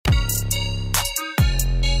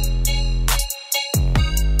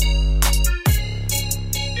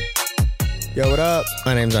Yo, what up?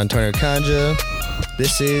 My name's Antonio Kanja.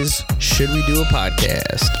 This is Should We Do a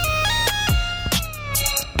Podcast?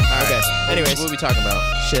 Okay. Anyways, what are we talking about?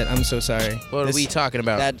 Shit, I'm so sorry. What are we talking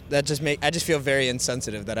about? I just feel very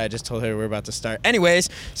insensitive that I just told her we're about to start. Anyways,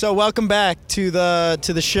 so welcome back to the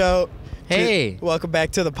show. Hey. Welcome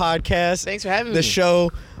back to the podcast. Thanks for having me. The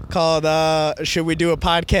show called Should We Do a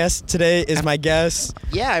Podcast? Today is my guest.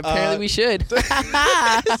 Yeah, apparently we should. is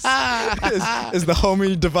the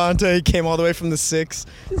homie Devontae came all the way from the 6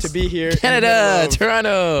 to be here. Canada,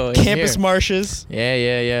 Toronto. Campus here. Marshes.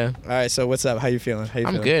 Yeah. All right, so what's up? How you feeling?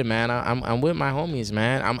 I'm good, man. I'm with my homies,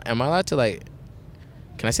 man. Am I allowed to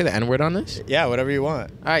can I say the N-word on this? Yeah, whatever you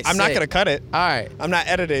want. All right, I'm not going to cut it. All right. I'm not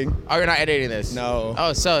editing. Oh, you're not editing this? No.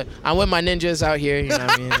 Oh, so I'm with my ninjas out here, you know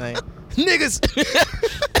what I mean? Niggas.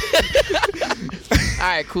 All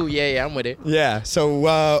right, cool. Yeah, I'm with it. Yeah, so,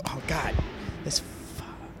 oh, God. This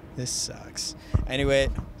sucks. Anyway,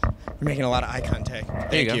 you're making a lot of eye contact. There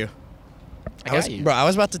you Thank go. you. I got you. Bro, I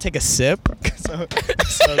was about to take a sip. so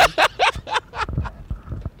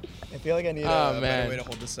I feel like I need a better way to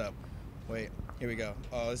hold this up. Wait, here we go.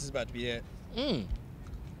 Oh, this is about to be it. Good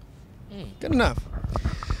enough.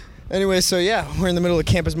 Anyway, so yeah, we're in the middle of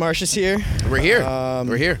Campus Marshes here. We're here.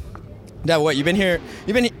 We're here. Now, what, you've been here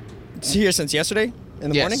since yesterday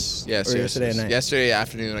in the morning? Yes. Or yesterday at night? Yesterday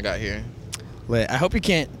afternoon I got here. Lit. I hope you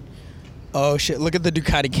can't. Oh, shit, look at the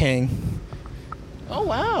Ducati King. Oh,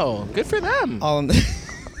 wow. Good for them. All in the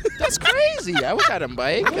That's crazy. I wish I had a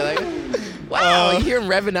bike. Wow, you hear him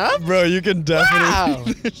revving up? Bro, you can definitely. Wow.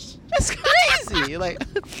 That's crazy. Wow.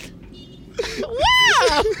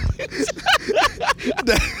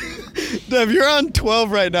 Dev, you're on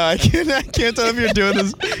 12 right now. I can't tell if you're doing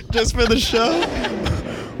this just for the show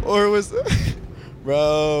or it was.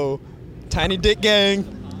 Bro, Tiny Dick Gang.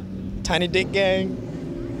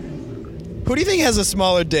 Who do you think has a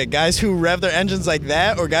smaller dick? Guys who rev their engines like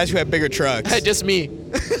that or guys who have bigger trucks? Hey, just me.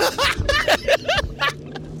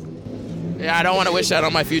 Yeah, I don't want to wish that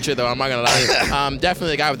on my future, though. I'm not going to lie.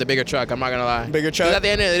 Definitely the guy with the bigger truck. I'm not going to lie. Bigger truck? 'Cause at the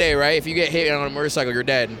end of the day, right, if you get hit on a motorcycle, you're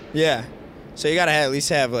dead. Yeah. So you gotta at least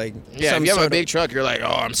have Yeah, some if you have sort a big truck, you're like,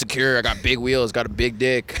 oh, I'm secure. I got big wheels, got a big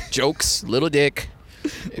dick. Jokes, little dick,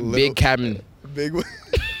 big cabin. big.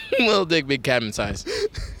 Little dick, big cabin size.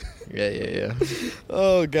 Yeah.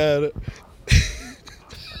 Oh God.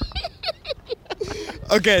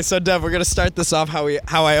 Okay, so Dev, we're gonna start this off how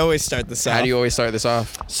I always start this off. How do you always start this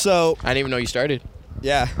off? So I didn't even know you started.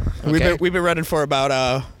 yeah, Okay. we've been running for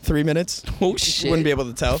about 3 minutes. Oh shit! Wouldn't be able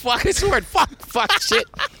to tell. Fuck, I swear. Fuck, shit.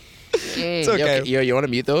 It's okay. Yo, you want to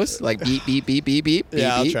mute those? Like beep, beep, beep, beep, beep.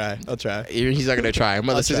 Yeah, beep, I'll try. He's not gonna try. I'm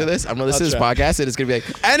gonna listen try. to this. I'm gonna listen to this I'll try. podcast, and it's gonna be like,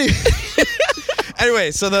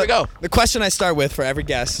 Anyway, so we go. the question I start with for every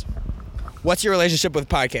guest: what's your relationship with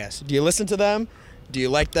podcasts? Do you listen to them? Do you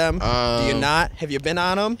like them? Do you not? Have you been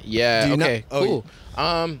on them? yeah, Do you okay, not? cool.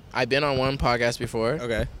 I've been on one podcast before.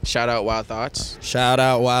 Okay. Shout out Wild Thoughts. Shout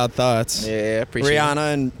out Wild Thoughts. Yeah, appreciate it.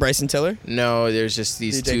 Rihanna and Bryson Tiller. No, there's just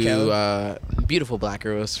these DJ two beautiful black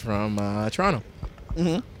girls from Toronto.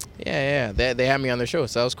 Mhm. Yeah. They had me on their show,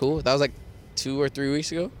 so that was cool. That was like 2 or 3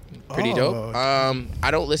 weeks ago. Pretty dope. Oh.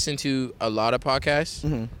 I don't listen to a lot of podcasts,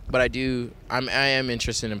 Mhm. but I am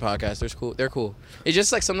interested in podcasts. They're cool. It's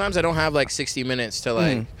just like sometimes I don't have like 60 minutes to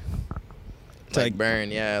like like,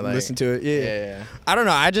 burn. Yeah, like listen to it. Yeah. I don't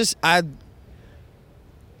know.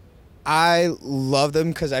 I love them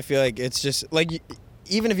because I feel like it's just like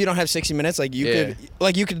even if you don't have 60 minutes, like you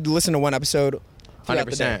could listen to one episode.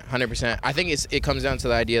 100%. 100%. I think it comes down to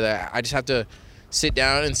the idea that I just have to sit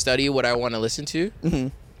down and study what I want to listen to. Mm-hmm.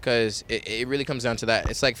 Because it really comes down to that.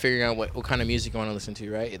 It's like figuring out what kind of music you want to listen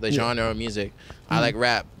to, right? The genre of music. I like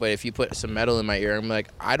rap, but if you put some metal in my ear, I'm like,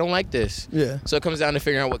 I don't like this. Yeah. So it comes down to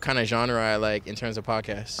figuring out what kind of genre I like in terms of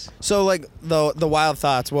podcasts. So like the Wild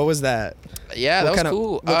Thoughts, what was that? Yeah, that was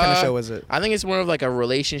cool. What kind of show was it? I think it's more of like a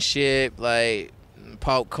relationship, like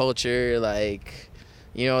pop culture, like,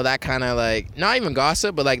 that kind of like, not even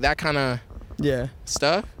gossip, but like that kind of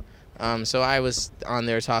stuff. So I was on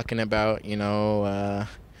there talking about,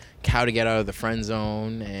 how to get out of the friend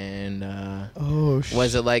zone and what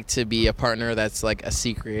is it like to be a partner that's like a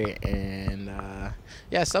secret and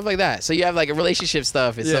stuff like that. So you have like a relationship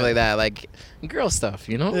stuff and stuff like that, like girl stuff,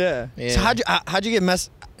 Yeah. So how'd you get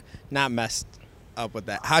not messed up with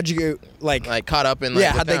that? How'd you get like caught up in with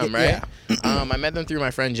them, right? Yeah. I met them through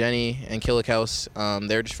my friend Jenny and Killick.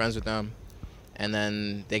 They were just friends with them, and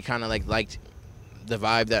then they kind of liked the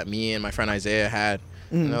vibe that me and my friend Isaiah had,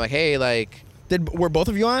 and they're like, hey, like. Were both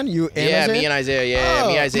of you on? You and yeah, Isaiah? me and Isaiah.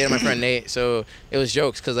 Me, Isaiah, and my friend Nate. So it was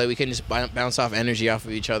jokes because we can just bounce off energy off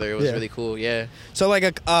of each other. It was really cool. Yeah. So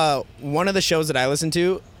like one of the shows that I listen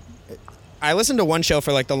to, I listened to one show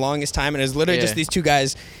for like the longest time, and it was literally Yeah. just these two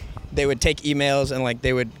guys. They would take emails and like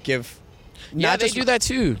they would give. Yeah, they do that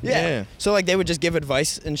too. Yeah. So like they would just give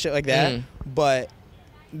advice and shit like that. Mm. But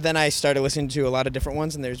then I started listening to a lot of different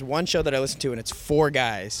ones, and there's one show that I listen to, and it's 4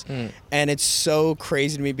 guys, and it's so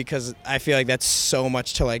crazy to me because I feel like that's so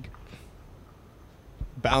much to like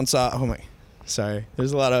bounce off. Oh my, sorry.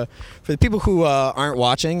 There's a lot of for the people who aren't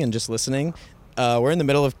watching and just listening. We're in the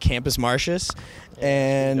middle of Campus Martius,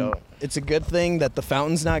 and it's a good thing that the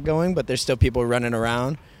fountain's not going, but there's still people running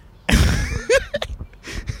around.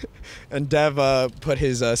 And Dev put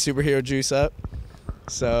his superhero juice up,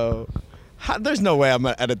 so there's no way I'm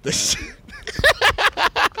gonna edit this.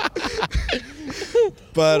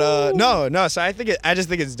 But no. So I just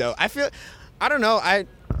think it's dope. I don't know.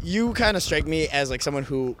 You kind of strike me as like someone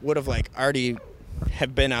who would have like already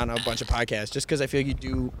have been on a bunch of podcasts, just because I feel like you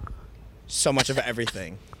do so much of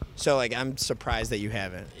everything. So like I'm surprised that you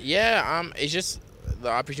haven't. Yeah, it's just the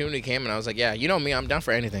opportunity came and I was like, yeah, you know me, I'm down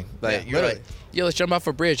for anything. Like you're literally. like, yo, let's jump off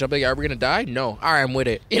a bridge. I'm like, are we gonna die? No. All right, I'm with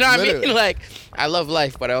it. You know what I mean? Literally. Like, I love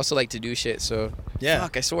life, but I also like to do shit. So Yeah.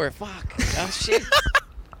 fuck, I swear, fuck. Oh shit.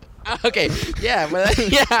 Okay, yeah, but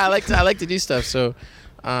yeah, I like to do stuff. So,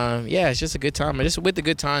 yeah, it's just a good time. I just with the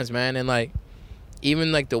good times, man, and like,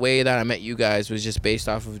 even like the way that I met you guys was just based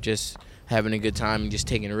off of just having a good time and just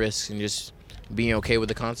taking risks and just being okay with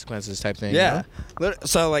the consequences type thing. Yeah. You know?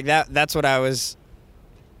 So like that's what I was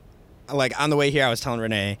like on the way here. I was telling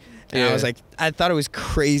Renee, and I was like, I thought it was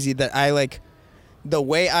crazy that I like the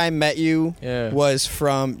way I met you was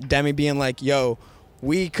from Demi being like, yo,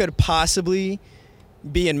 we could possibly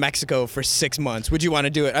be in Mexico for 6 months. Would you want to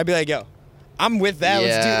do it? I'd be like, yo, I'm with that.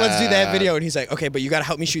 Yeah. Let's do that video. And he's like, okay, but you got to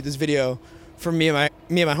help me shoot this video for me and my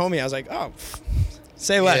homie. I was like, oh,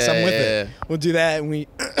 say less. I'm with it. We'll do that. And we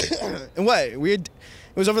and what it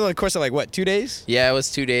was over the course of like what 2 days? Yeah, it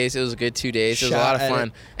was 2 days. It was a good 2 days. It was a lot of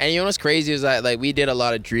fun. And you know what's crazy is that like we did a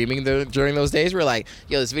lot of dreaming during those days. We were like,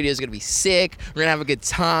 yo, this video is gonna be sick. We're gonna have a good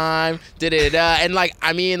time. And like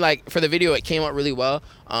I mean, like for the video, it came out really well.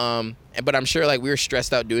 But I'm sure like we were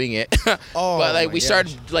stressed out doing it. But like we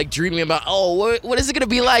started like dreaming about, what is it gonna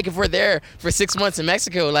be like if we're there for 6 months in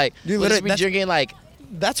Mexico? Like we'll just be drinking like.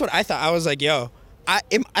 That's what I thought. I was like, yo, I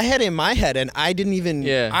had it in my head, and I didn't even.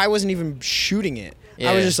 I wasn't even shooting it.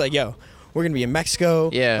 I was just like, yo, we're going to be in Mexico.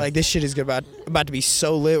 Yeah. Like, this shit is about to be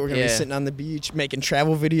so lit. We're going to be sitting on the beach making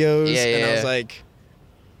travel videos. And I was like,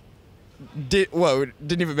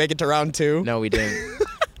 didn't even make it to round 2? No, we didn't.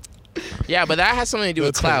 Yeah, but that has something to do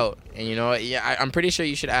with clout. And, you know, I'm pretty sure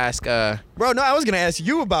you should ask. Bro, no, I was going to ask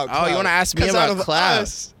you about clout. Oh, you want to ask me about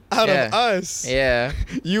clout? Out of us,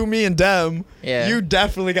 you, me, and Dem, you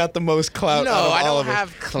definitely got the most clout. No, I don't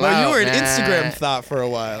have clout. Well, you were an man. Instagram thought for a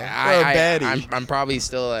while. Or a baddie. I'm probably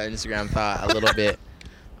still an Instagram thought a little bit.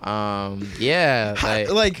 Yeah,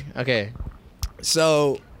 like okay.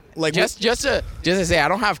 So, like, just to say, I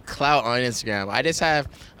don't have clout on Instagram. I just have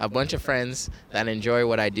a bunch of friends that enjoy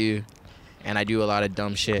what I do, and I do a lot of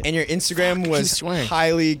dumb shit. And your Instagram was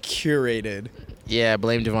highly curated. Yeah,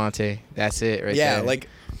 blame Devontae. That's it, right there. Yeah, like.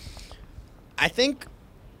 I think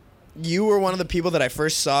you were one of the people that I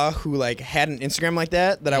first saw who like had an Instagram like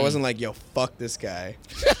that I wasn't like, yo, fuck this guy.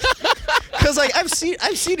 Cause like I've seen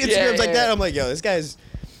Instagrams like that. And I'm like, yo, this guy's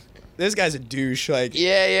a douche. Like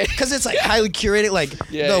cause it's like highly curated, like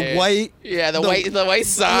the white. Yeah, the white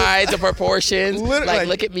sides, the proportions. Like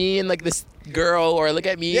look at me and like this girl, or look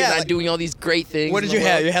at me and I'm doing all these great things. What did you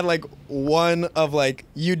have? You had like one of like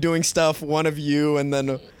you doing stuff, one of you, and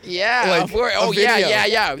then yeah,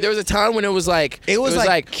 There was a time when it was like it was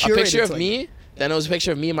like a picture of me, then it was a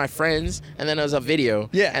picture of me and my friends, and then it was a video.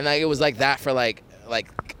 Yeah, and like it was like that for like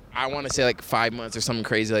I want to say like 5 months or something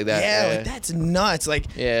crazy like that. Yeah, like that's nuts. Like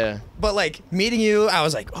but like meeting you, I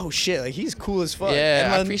was like, oh shit, like he's cool as fuck. Yeah,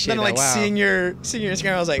 and then, I appreciate that. Like seeing your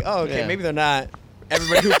Instagram, I was like, oh okay, maybe they're not.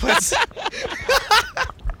 Everybody who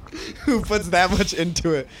puts that much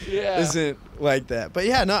into it isn't like that. But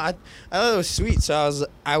yeah, no, I thought it was sweet. So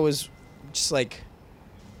I was just like,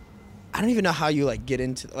 I don't even know how you like get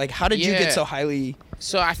into like how did you get so highly.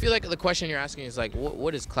 So I feel like the question you're asking is like,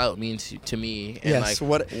 what does clout mean to me? And like,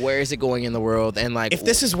 where is it going in the world? And like, if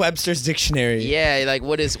this is Webster's dictionary, like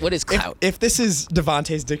what is clout? If this is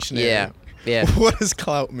Devontae's dictionary, what does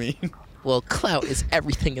clout mean? Well, clout is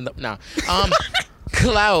everything in the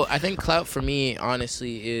clout. I think clout for me,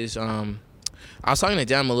 honestly, is I was talking to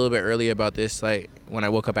Dem a little bit earlier about this, like when I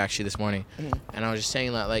woke up actually this morning, and I was just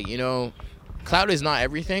saying that like, you know, clout is not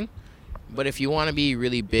everything, but if you want to be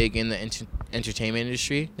really big in the entertainment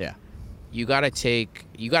industry, you gotta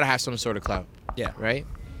have some sort of clout, right?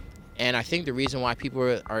 And I think the reason why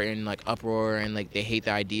people are in like uproar and like they hate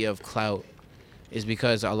the idea of clout is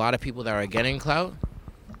because a lot of people that are getting clout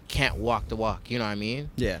can't walk the walk. You know what I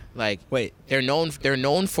mean? Yeah. Like, wait, they're known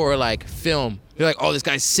for like film. They're like, oh, this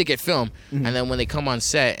guy's sick at film, and then when they come on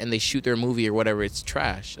set and they shoot their movie or whatever, it's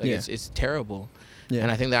trash. Like, it's terrible. Yeah.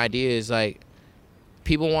 And I think the idea is like,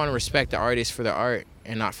 people want to respect the artist for their art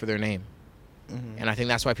and not for their name. And I think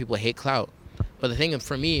that's why people hate clout. But the thing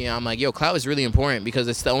for me, I'm like, yo, clout is really important because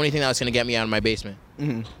it's the only thing that's gonna get me out of my basement.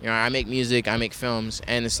 You know, I make music, I make films,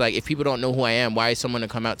 and it's like, if people don't know who I am, why is someone to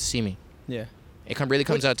come out to see me? Yeah. It really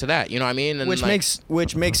comes out to that, you know what I mean? And which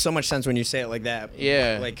like, makes so much sense when you say it like that.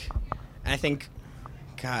 Yeah. Like, I think,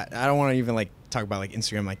 God, I don't want to even like talk about like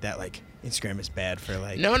Instagram like that. Like, Instagram is bad for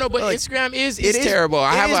like. No, but like, Instagram is terrible.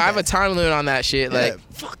 I have a time limit on that shit. Like,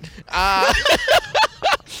 fuck.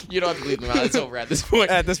 You don't have to leave them out. It's over at this point.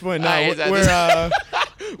 At this point, no.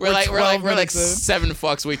 We're like 7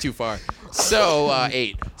 fucks way too far. So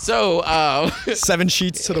 8. So 7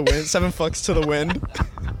 sheets to the wind. 7 fucks to the wind.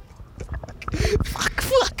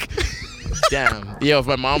 Fuck. Damn. Yo, if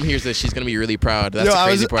my mom hears this, she's gonna be really proud. That's the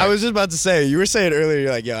crazy part. I was just about to say. You were saying earlier,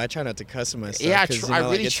 you're like, yo, I try not to cuss in my stuff. Yeah, I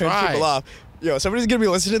really it try. turns people off. Yo, somebody's gonna be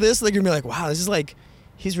listening to this. They're gonna be like, wow, this is like.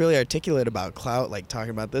 He's really articulate about clout, like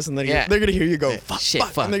talking about this, and then they're gonna hear you go, fuck, shit,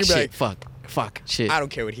 fuck, and they're gonna shit, be like, fuck, shit. I don't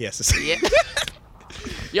care what he has to say. Yeah.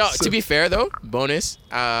 Yo, to be fair though, bonus,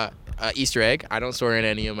 Easter egg, I don't swear in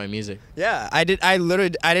any of my music. Yeah, I did. I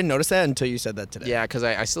didn't notice that until you said that today. Yeah, because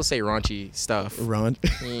I still say raunchy stuff.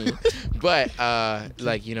 But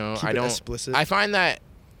like, you know, keep I don't. Explicit. I find that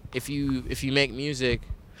if you make music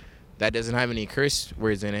that doesn't have any curse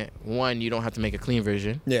words in it, one, you don't have to make a clean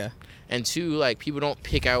version. Yeah. And 2, like, people don't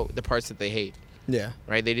pick out the parts that they hate. Yeah.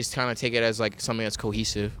 Right? They just kind of take it as, like, something that's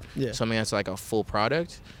cohesive. Yeah. Something that's, like, a full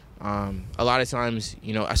product. A lot of times,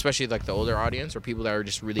 you know, especially, like, the older audience or people that are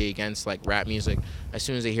just really against, like, rap music, as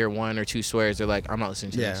soon as they hear 1 or 2 swears, they're like, I'm not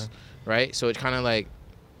listening to this. Right? So it kind of, like,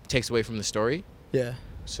 takes away from the story. Yeah.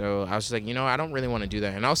 So I was just like, you know, I don't really want to do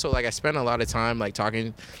that. And also, like, I spent a lot of time, like,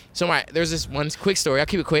 talking. So there's this one quick story. I'll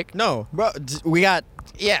keep it quick. No, bro, we got...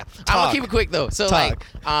 Yeah, I'm gonna keep it quick though. So like,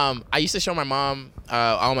 I used to show my mom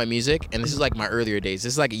all my music, and this is like my earlier days.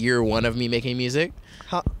 This is like year 1 of me making music.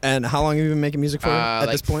 How long have you been making music for at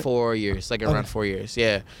like this point? 4 years, like around 4 years.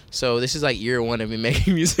 Yeah. So this is like year 1 of me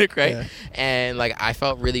making music, right? Yeah. And like, I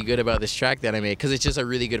felt really good about this track that I made because it's just a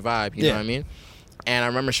really good vibe. You know what I mean? And I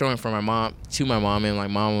remember showing it to my mom, and my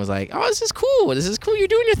mom was like, "Oh, this is cool. You're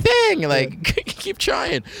doing your thing. Like, keep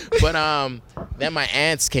trying." But then my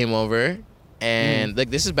aunts came over. And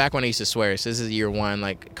like, this is back when I used to swear. So this is year 1,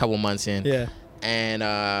 like a couple months in. Yeah. And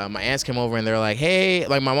my aunts came over and they're like, hey,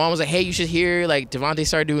 like my mom was like, hey, you should hear like Devontae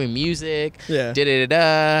started doing music. Yeah.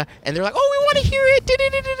 Da-da-da-da. And they're like, oh, we want to hear it.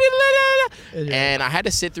 Da-da-da-da-da-da. Yeah. And I had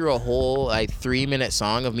to sit through a whole like 3-minute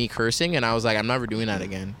song of me cursing, and I was like, I'm never doing that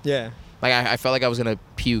again. Yeah. Like I felt like I was gonna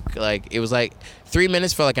puke. Like it was like 3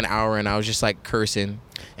 minutes felt like an hour, and I was just like cursing.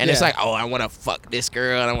 And it's like, oh, I want to fuck this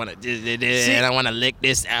girl, and I want to and I want to lick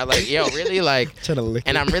this out. Like, yo, really, like, trying to lick.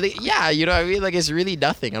 And I'm really, you know what I mean? Like, it's really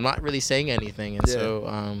nothing. I'm not really saying anything. And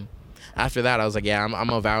so after that, I was like, yeah, I'm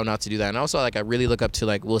gonna vow not to do that. And also, like, I really look up to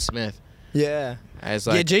like Will Smith. Yeah. As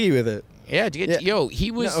like, get jiggy with it. Yeah, yo,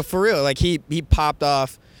 he was for real. Like he popped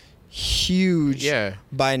off huge. Yeah.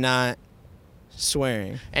 By not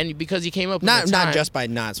swearing. And because he came up not just by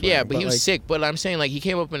not swearing. Yeah, but he was like, sick. But I'm saying, like, he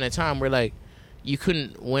came up in a time where like you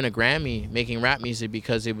couldn't win a Grammy making rap music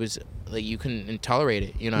because it was like you couldn't tolerate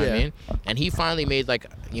it. You know what I mean? And he finally made like,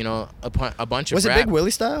 you know, a bunch of was rap. it Big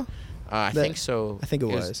Willie style? I think so. I think it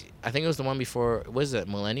was. I think it was the one before. Was it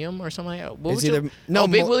Millennium or something like that? What was it? No,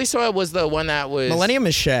 Big Willie style was the one that was. Millennium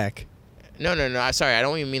is Shaq. No. Sorry, I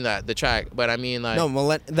don't even mean the track, but I mean like. No,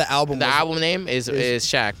 the album. The album name is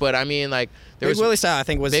Shaq, but I mean like. Big Willie style, I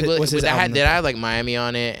think, was his album. Did I have like Miami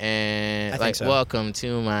on it and like so. Welcome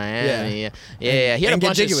to Miami? Yeah. He had a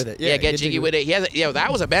bunch Get Jiggy with it. Yeah, Get Jiggy with it. He has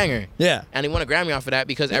that was a banger. Yeah. And he won a Grammy off of that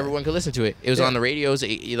because everyone could listen to it. It was on the radios.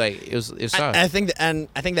 It was soft. I think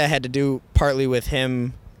that had to do partly with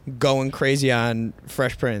him going crazy on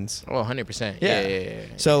Fresh Prince. Oh, 100%. Yeah.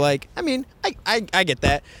 So like, I mean, I get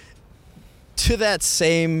that. To that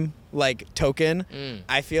same like token,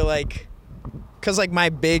 I feel like, cause like my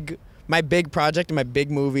big project and my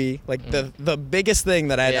big movie, like the biggest thing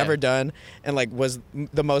that I had ever done and like was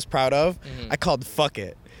the most proud of, I called Fuck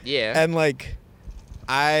It. Yeah. And like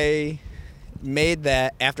I made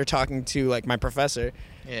that after talking to like my professor.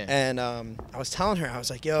 Yeah. And I was telling her, I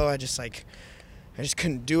was like, yo, I just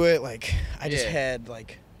couldn't do it. Like I just had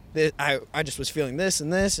like this, I just was feeling this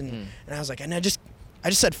and this and I was like, and I just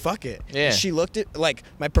said fuck it. Yeah. And she looked at, like,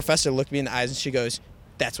 my professor looked me in the eyes and she goes,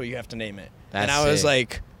 that's what you have to name it. And I was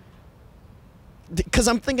like, because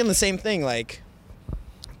I'm thinking the same thing, like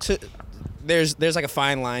there's like a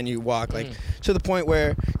fine line you walk, like to the point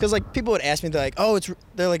where, because like people would ask me, they're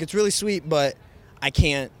like it's really sweet, but I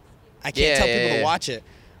can't tell people to watch it.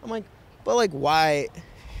 I'm like, but like why?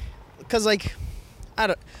 Because like I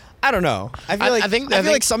don't know. I feel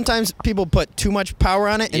like sometimes people put too much power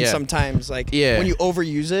on it, and sometimes like when you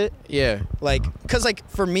overuse it, like because like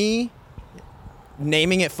for me,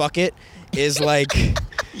 naming it "fuck it" is like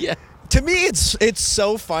to me, it's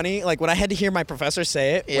so funny. Like when I had to hear my professor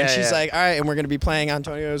say it, when she's like, "All right, and we're gonna be playing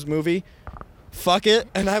Antonio's movie, fuck it,"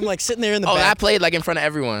 and I'm like sitting there in the back. Oh, that played like in front of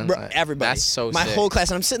everyone. Bro, everybody. That's so my sick. whole class,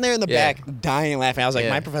 and I'm sitting there in the back, dying laughing. I was like,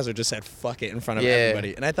 my professor just said "fuck it" in front of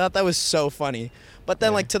everybody, and I thought that was so funny. But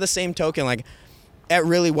then, like to the same token, like it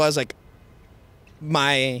really was like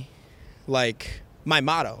my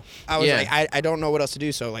motto. I was like, I don't know what else to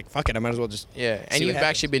do, so like, fuck it, I might as well just and you've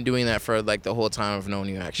actually been doing that for like the whole time I've known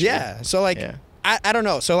you, actually. Yeah, so like, I don't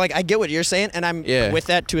know. So like, I get what you're saying, and I'm with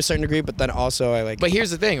that to a certain degree, but then also I like. But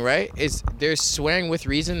here's the thing, right? Is there's swearing with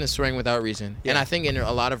reason and swearing without reason, and I think in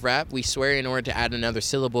a lot of rap we swear in order to add another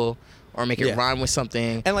syllable or make it rhyme with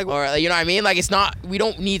something, and like, or you know what I mean? Like it's not. We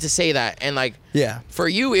don't need to say that, and like for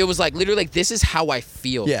you, it was like literally like this is how I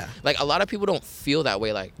feel. Yeah, like a lot of people don't feel that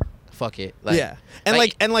way. Like. Fuck it. Like,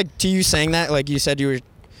 and like to you saying that, like you said you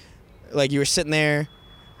were sitting there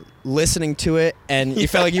listening to it, and you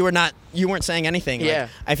felt like you weren't saying anything. Like,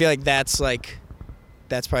 I feel like that's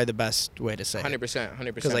probably the best way to say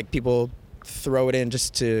 100%. Because like people throw it in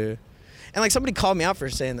just to, and like somebody called me out for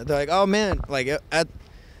saying that. They're like, "Oh man, like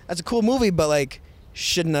that's a cool movie, but like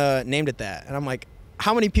shouldn't have named it that." And I'm like,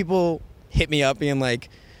 how many people hit me up being like,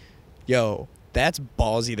 "Yo, that's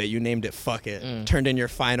ballsy that you named it "fuck it," turned in your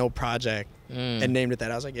final project and named it that."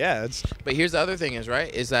 I was like, yeah, it's. But here's the other thing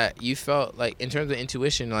is that you felt like in terms of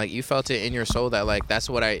intuition, like you felt it in your soul that like that's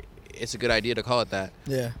what it's a good idea to call it that.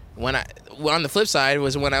 Yeah. On the flip side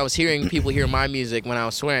was when I was hearing people hear my music when I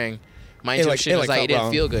was swearing, my intuition was like it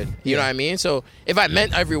didn't feel good. You know what I mean? So if I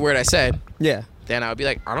meant every word I said, then I would be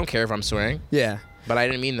like, I don't care if I'm swearing. Yeah. But I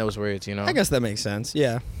didn't mean those words, you know. I guess that makes sense.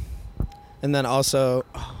 Yeah. And then also,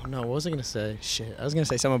 oh no, what was I gonna say? Shit, I was gonna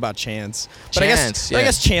say something about Chance. But I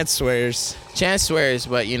guess Chance swears. Chance swears,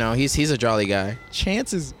 but you know he's a jolly guy.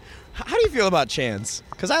 Chance is. How do you feel about Chance?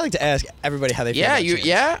 Because I like to ask everybody how they feel. About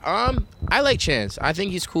Chance. I like Chance. I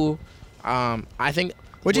think he's cool. I think.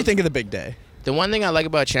 What do you think of The Big Day? The one thing I like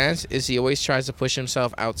about Chance is he always tries to push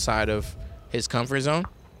himself outside of his comfort zone.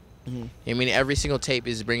 Mm-hmm. I mean, every single tape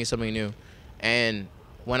is bringing something new, and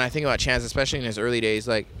when I think about Chance, especially in his early days,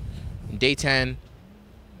 like. Day 10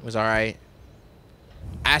 was all right.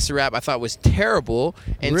 Acid Rap I thought was terrible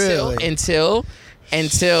until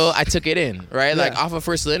I took it in, right? Like off of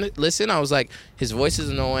first listen, I was like, his voice is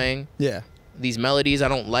annoying. Yeah. These melodies I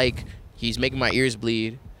don't like. He's making my ears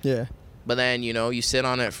bleed. Yeah. But then, you know, you sit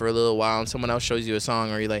on it for a little while and someone else shows you a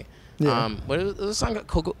song or you're like, what was the song?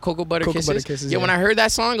 Cocoa Butter Kisses? Yeah, when I heard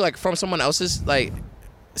that song like from someone else's like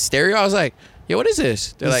stereo, I was like, yo, what is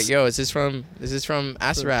this? They're like, yo, is this from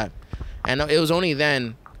Acid Rap? And it was only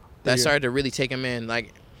then that I started to really take him in,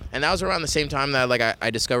 like, and that was around the same time that like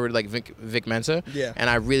I discovered like Vic Mensa, and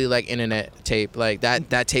I really like Internet tape, like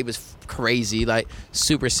that tape is crazy, like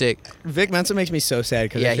super sick. Vic Mensa makes me so sad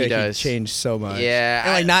because I feel like he changed so much,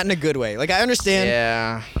 and like not in a good way. Like I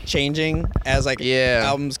understand changing as like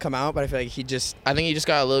albums come out, but I feel like I think he just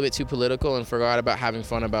got a little bit too political and forgot about having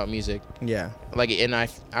fun about music. Yeah, like and I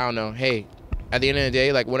don't know. Hey, at the end of the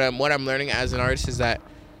day, like what I'm learning as an artist is that.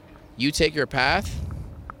 You take your path,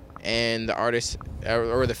 and the artists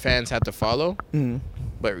or the fans have to follow. Mm-hmm.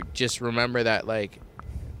 But just remember that, like,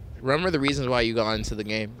 remember the reasons why you got into the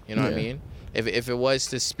game. You know what I mean? If it was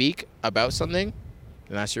to speak about something,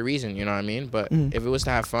 then that's your reason. You know what I mean? But if it was to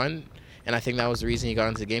have fun, and I think that was the reason you got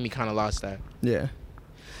into the game, you kind of lost that. Yeah.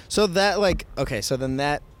 So that so then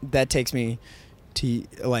that takes me to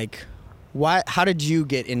like, why? How did you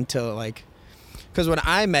get into like? Because when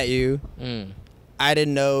I met you. I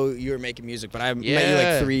didn't know you were making music, but I met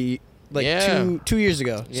you like 2 years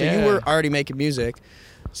ago. So you were already making music.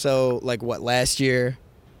 So like what, last year,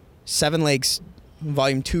 Seven Lakes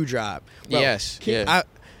Volume 2 drop. Bro, yes.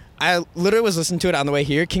 I literally was listening to it on the way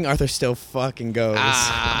here. King Arthur still fucking goes. But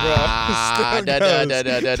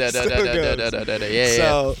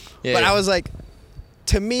I was like,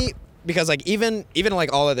 to me, because like even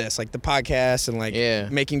like all of this, like the podcast and like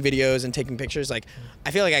making videos and taking pictures, like I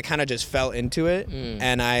feel like I kind of just fell into it,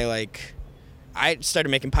 and I started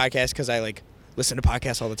making podcasts because I like listen to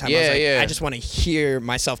podcasts all the time. I was like, I just want to hear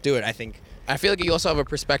myself do it. I think I feel like you also have a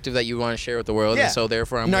perspective that you want to share with the world, and so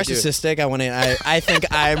therefore I'm narcissistic. I think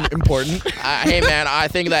I'm important. Hey man, I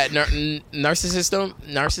think that narcissism,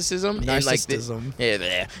 and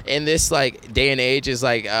like in this like day and age is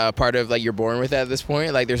like part of like you're born with it at this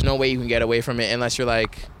point. Like there's no way you can get away from it unless you're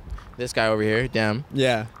like this guy over here. Damn.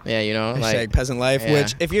 Yeah. Yeah, you know, like peasant life. Yeah.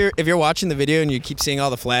 Which if you're watching the video and you keep seeing all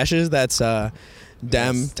the flashes, that's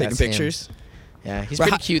Dem taking pictures. Him. Yeah, he's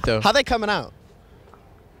pretty cute though. How they coming out?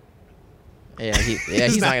 Yeah,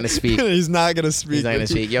 he's not gonna speak. He's not gonna speak. He's not gonna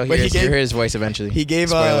speak. Yo, hear his voice eventually. He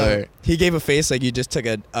gave a face like you just took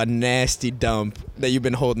a nasty dump that you've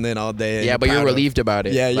been holding in all day. Yeah, but you're relieved about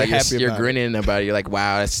it. Yeah, you're like happy you're grinning about it. You're like,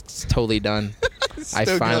 wow, it's totally done. I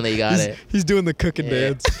finally got it. He's doing the cooking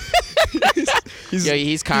dance.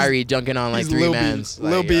 He's Kyrie dunking on like three mans.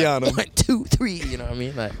 Lil B on him. 1, 2, 3. You know what I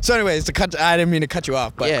mean? Like. So, anyways, I didn't mean to cut you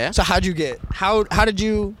off, but yeah. So how'd you get? How did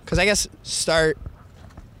you? Because I guess start.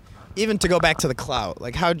 Even to go back to the clout,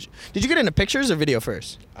 like did you get into pictures or video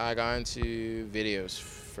first? I got into videos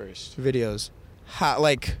first. Videos,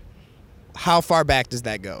 how far back does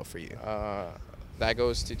that go for you? That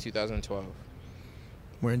goes to 2012.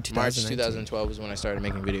 We're in March 2012 is when I started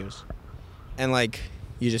making videos. And like,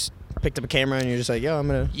 you just picked up a camera and you're just like, yo, I'm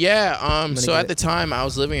gonna. Yeah. So at the time I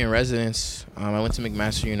was living in residence. I went to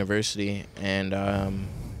McMaster University and.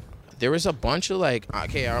 There was a bunch of like,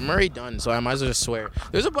 okay, I'm already done, so I might as well just swear.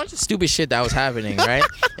 There's a bunch of stupid shit that was happening, right,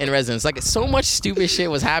 in residence. Like, so much stupid shit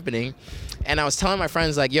was happening, and I was telling my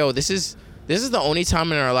friends like, yo, this is the only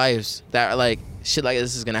time in our lives that like shit like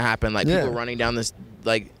this is gonna happen. Like people running down this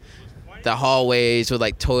like the hallways with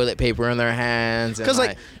like toilet paper in their hands.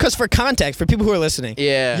 Because for context, for people who are listening,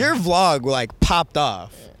 your vlog like popped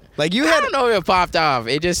off. Like you had. I don't know if it popped off.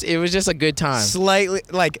 It was just a good time. Slightly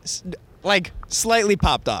slightly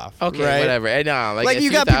popped off. Okay, right? whatever. No, like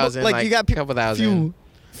you got people, like you got people, a couple thousand.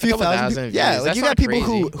 Few thousand. Yeah, like you got people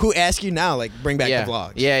who ask you now, like bring back the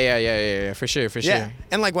vlogs. Yeah, for sure.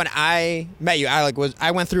 And like when I met you,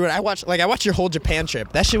 I went through it. I watched your whole Japan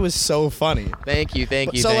trip. That shit was so funny. Thank you.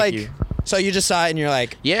 So you just saw it and you're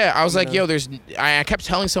like, yeah, I was like, yo, I kept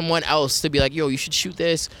telling someone else to be like, yo, you should shoot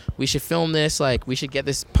this, we should film this, like we should get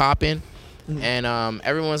this popping. Mm-hmm. And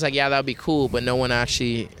everyone was like, yeah, that would be cool, but no one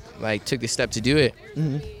actually like took the step to do it.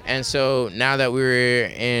 Mm-hmm. And so now that we were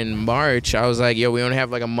in March, I was like, yo, we only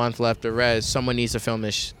have like a month left of res. Someone needs to film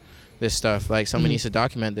this stuff. Like someone needs to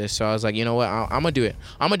document this. So I was like, you know what? I'm gonna do it.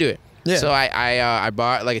 Yeah. So I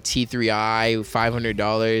bought like a T3i, $500.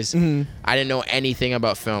 Mm-hmm. I didn't know anything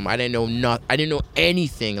about film. I didn't know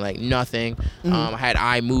anything, like nothing. Mm-hmm. I had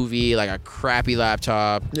iMovie, like a crappy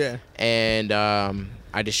laptop. Yeah. And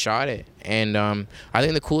I just shot it. And I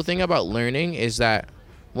think the cool thing about learning is that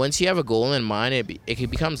once you have a goal in mind, it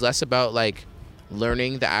becomes less about like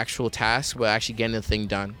learning the actual task, but actually getting the thing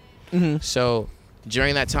done. Mm-hmm. So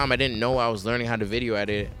during that time, I didn't know I was learning how to video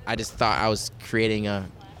edit. I just thought I was creating a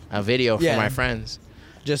video for my friends.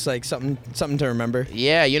 Just like something to remember.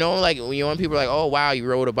 Yeah, you know, like when people are like, oh wow, you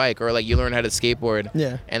rode a bike, or like you learned how to skateboard.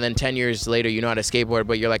 Yeah. And then 10 years later, you know how to skateboard,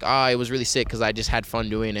 but you're like, oh, it was really sick because I just had fun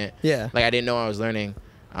doing it. Yeah. Like I didn't know I was learning.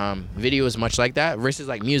 Video is much like that versus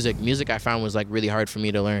like music. Music I found was like really hard for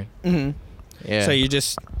me to learn. Mm-hmm. Yeah. So you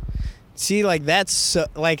just see, like that's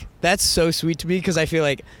so sweet to me because I feel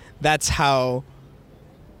like that's how,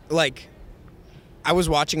 like, I was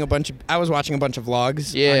watching a bunch of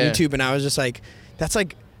vlogs on YouTube and I was just like, that's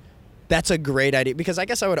a great idea because I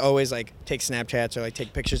guess I would always like take Snapchats or like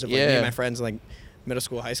take pictures of like me and my friends in, like middle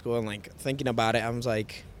school, high school, and like thinking about it, I was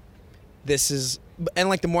like, this is, and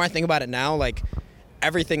like the more I think about it now, like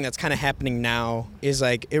everything that's kind of happening now is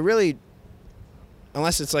like, it really,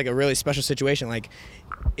 unless it's like a really special situation, like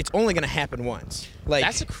it's only gonna happen once. Like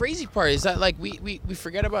that's the crazy part is that like we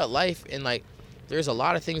forget about life and like there's a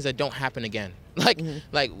lot of things that don't happen again. Like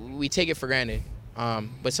like we take it for granted.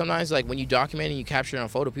 But sometimes like when you document and you capture it on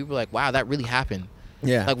photo, people are like, wow, that really happened.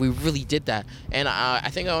 Yeah. Like we really did that. And I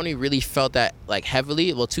think I only really felt that like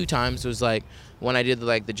heavily. Well, 2 times. It was like when I did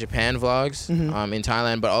like the Japan vlogs in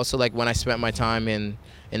Thailand, but also like when I spent my time in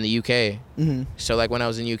the UK. Mm-hmm. So like when I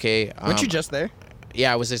was in UK. Weren't you just there?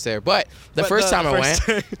 Yeah, I was just there. But the first time I went,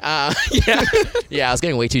 yeah, I was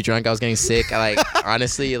getting way too drunk. I was getting sick. I like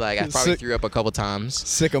honestly, like I probably threw up a couple times.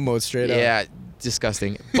 Sicko mode straight up. Yeah,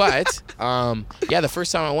 disgusting. But yeah, the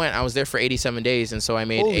first time I went, I was there for 87 days, and so I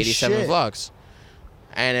made 87 vlogs.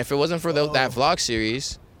 And if it wasn't for that vlog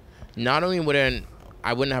series, not only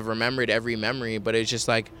I wouldn't have remembered every memory, but it's just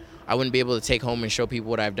like I wouldn't be able to take home and show people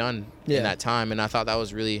what I've done in that time. And I thought that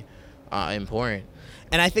was really important.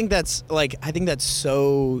 And I think that's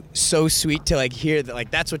so sweet to like hear that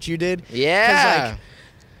like that's what you did. Yeah. 'Cause, like,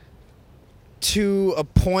 to a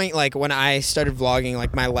point like when I started vlogging,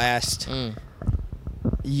 like my last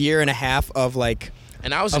year and a half of like.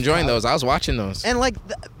 And I was enjoying those. I was watching those. And like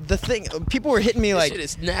the thing, people were hitting me like.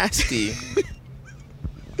 This shit is nasty.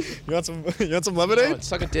 You want some lemonade? No,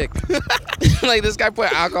 suck a dick. Like this guy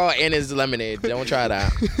put alcohol in his lemonade. Don't try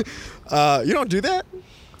that. You don't do that?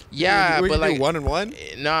 Yeah, but like 1 and 1.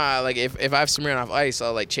 Nah, like if I have Smirnoff Ice,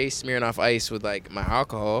 I'll like chase Smirnoff Ice with like my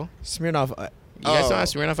alcohol. Smirnoff. You guys don't have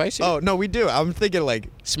Smirnoff Ice here? Oh no, we do. I'm thinking like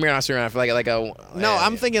Smirnoff, like a. No,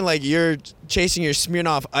 I'm thinking like you're chasing your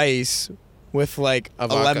Smirnoff Ice with like a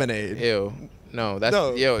lemonade. Ew. No,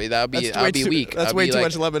 that'll be weak. That's way too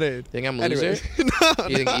much lemonade. Think I'm a loser? No,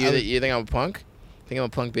 you think I'm a punk? Think I'm a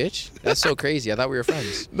punk bitch? That's so crazy. I thought we were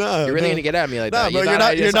friends. No, you're really gonna get at me like that. No,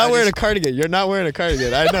 but you're not wearing a cardigan. You're not wearing a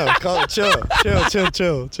cardigan. I know.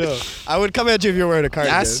 Chill. I would come at you if you were wearing a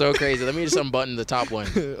cardigan. That's so crazy. Let me just unbutton the top one.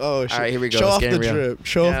 Oh shit. All right, here we go. Show It's off the getting real. drip.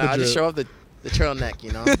 Show off the drip. I'll just show off the turtleneck,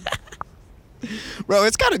 you know. Bro,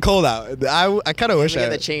 it's kind of cold out. I kind of wish I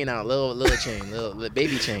get the chain out, little chain, little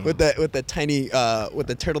baby chain. with the tiny with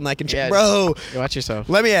the turtleneck and chain. Yeah, bro. Watch yourself.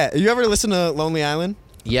 Let me ask. You ever listen to Lonely Island?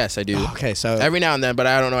 Yes, I do. Okay, so every now and then, but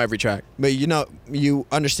I don't know every track. But you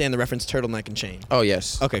understand the reference turtleneck and chain. Oh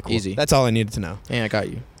yes. Okay, cool. Easy. That's all I needed to know. Yeah, I got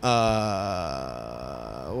you.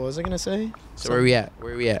 What was I gonna say? So where we at?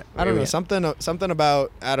 I don't know. Something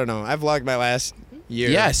about I don't know. I vlogged my last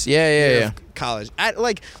year. Yes. Yeah. Of college.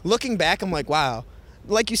 Like looking back, I'm like, wow.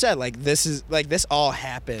 Like you said, like this all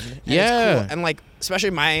happened. And yeah. It's cool. And like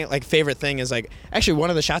especially my like favorite thing is like actually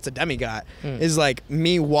one of the shots that Demi got is like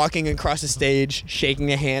me walking across the stage,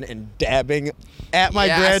 shaking a hand and dabbing at my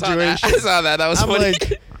graduation. I saw that. That was funny.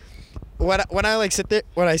 Like, when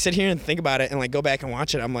I sit here and think about it and like go back and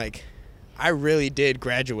watch it, I'm like, I really did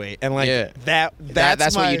graduate. And like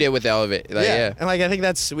that's what you did with the Elevate. Like, yeah. And like I think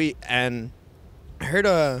that's sweet. And I heard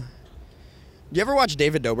you ever watch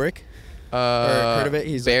David Dobrik? Or heard of it?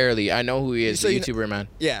 He's barely. I know who he is. The YouTuber, man.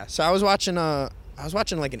 Yeah. So I was watching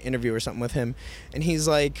like an interview or something with him, and he's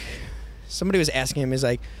like, somebody was asking him, is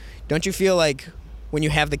like, don't you feel like when you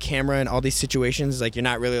have the camera in all these situations, like you're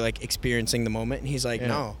not really like experiencing the moment? And he's like,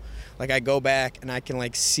 no. Like I go back and I can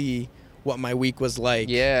like see what my week was like.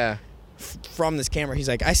 Yeah. From this camera, he's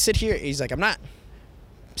like, I sit here. He's like, I'm not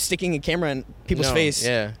sticking a camera in people's face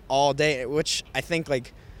all day, which I think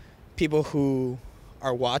like people who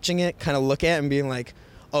are watching it kind of look at and being like,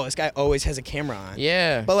 oh, this guy always has a camera on.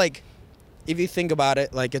 Yeah. But like, if you think about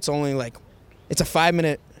it, like it's only like, it's a 5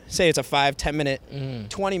 minute, say it's a 5, 10 minute,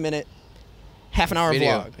 20 minute, half an hour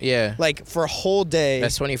video. vlog. Yeah. Like for a whole day.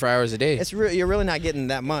 That's 24 hours a day. You're really not getting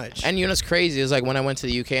that much. And you know what's crazy is like when I went to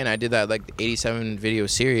the UK and I did that like 87 video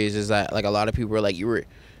series is that like a lot of people were like, you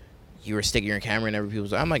were sticking your camera in every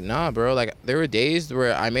people's. I'm like, nah, bro. Like there were days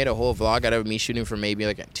where I made a whole vlog out of me shooting for maybe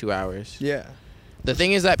like 2 hours. Yeah. The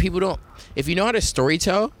thing is that people don't. If you know how to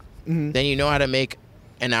storytell, then you know how to make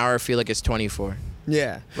an hour feel like it's 24.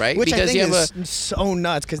 Yeah. Right. Which because I think you have is so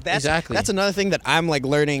nuts because that's another thing that I'm like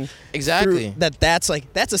learning. Exactly. That's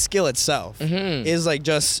a skill itself. Is like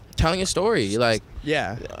just telling a story. Like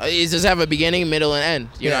it does have a beginning, middle, and end.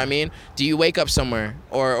 You know what I mean? Do you wake up somewhere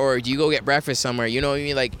or do you go get breakfast somewhere? You know what I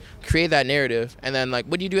mean? Like create that narrative and then like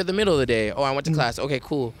what do you do at the middle of the day? Oh, I went to class. Okay,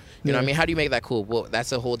 cool. You know what I mean? How do you make that cool? Well,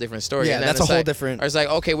 that's a whole different story. Yeah, and then that's a whole different. Or it's like,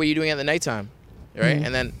 okay, what are you doing at the nighttime? Right?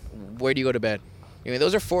 And then where do you go to bed? I mean,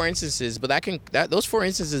 those are 4 instances, but those 4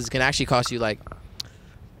 instances can actually cost you like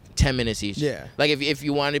 10 minutes each. Yeah. Like if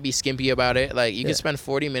you want to be skimpy about it, like you can spend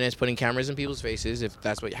 40 minutes putting cameras in people's faces if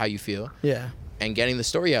that's how you feel. Yeah. And getting the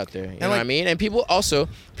story out there. You know what I mean? And people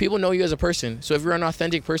know you as a person. So if you're an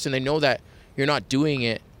authentic person, they know that you're not doing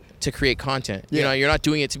it to create content. You know, you're not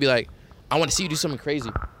doing it to be like, I want to see you do something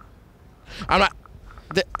crazy. I'm not.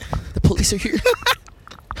 The police are here.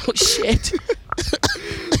 Oh shit.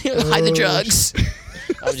 Hide the drugs.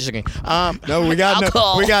 I'm just joking. No, we got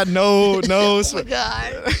alcohol. no Oh my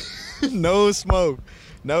god. No smoke.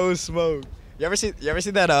 You ever see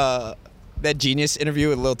that Genius interview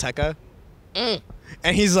with Lil Tecca?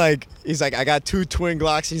 And he's like, I got 2 twin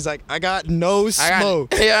Glocks. He's like, I got no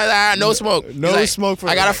smoke. I got no smoke. No smoke for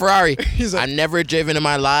I got a Ferrari. He's like, I've never driven in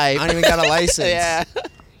my life. I don't even got a license. Yeah.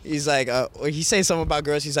 He's like, he says something about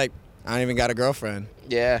girls. He's like, I don't even got a girlfriend.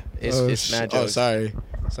 Yeah, it's mad jokes. Sorry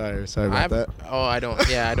about that. Oh, I don't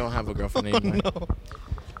have a girlfriend anymore.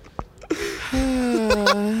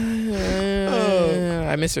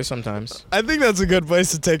 I miss her sometimes. I think that's a good place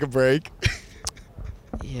to take a break.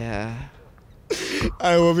 Yeah. All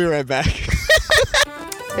right, we'll be right back.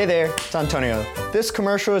 Hey there, it's Antonio. This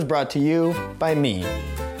commercial is brought to you by me.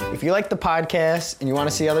 If you like the podcast and you want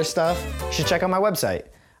to see other stuff, you should check out my website.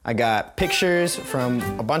 I got pictures from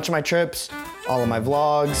a bunch of my trips, all of my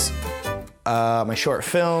vlogs, my short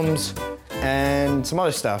films, and some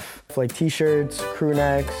other stuff like t-shirts, crew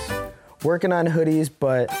necks, working on hoodies,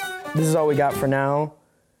 but this is all we got for now.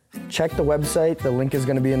 Check the website, the link is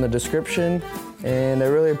gonna be in the description, and I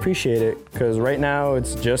really appreciate it because right now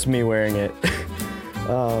it's just me wearing it.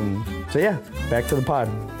 So yeah, back to the pod.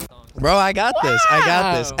 Bro, I got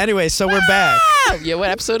this. Anyway, so we're back. Yeah, what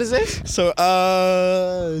episode is this? So,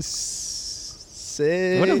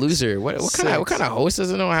 6. What a loser. What kind of host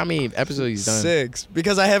doesn't know how many episodes he's done? 6,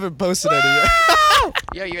 because I haven't posted any yet.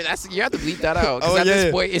 Yo, you have to bleep that out. Because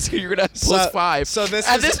this point, you're gonna post 5. So this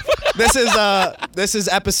is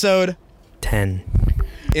episode 10.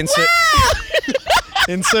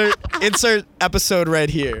 Insert episode right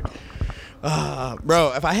here.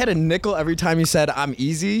 Bro, if I had a nickel every time you said I'm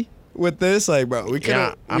easy with this, like, bro, we could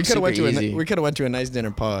have went to a nice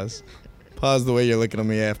dinner. Pause the way you're looking at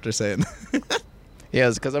me after saying that. Yeah,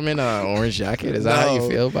 it's because I'm in an orange jacket. Is that how you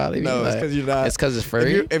feel about it? No, it's because you're not. It's because it's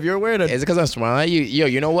furry. If you're wearing Is it because I'm smiling at you? Yo,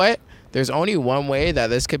 you know what? There's only one way that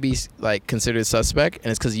this could be like considered suspect, and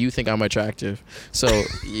it's because you think I'm attractive. So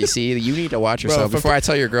you see, you need to watch yourself before I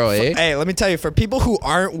tell your girl. Hey, let me tell you, for people who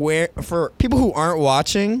aren't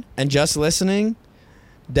watching and just listening,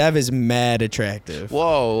 Dev is mad attractive.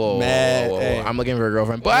 Whoa. Hey. I'm looking for a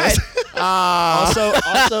girlfriend, but also,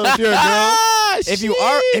 if you're a girl,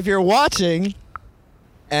 if you're watching,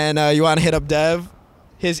 and you want to hit up Dev,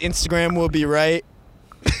 his Instagram will be right.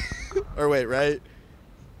 Or wait, right?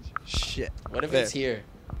 Shit. What if it's here?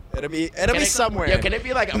 It'll be somewhere. Yo, can it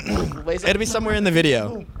be like it'll be somewhere in the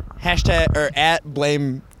video. Hashtag or at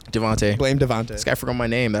blame Devontae. Blame Devontae. This guy forgot my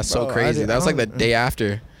name. That's so crazy. That was like the day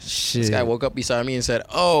after. Shit. This guy woke up beside me and said,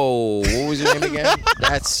 "Oh, what was your name again?"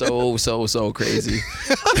 That's so crazy.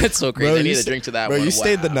 That's so crazy. Bro, I need a drink to that bro, one. You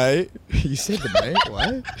stayed the night. You stayed the night?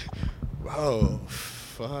 What? Bro,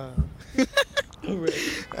 fuck.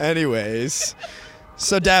 Anyways.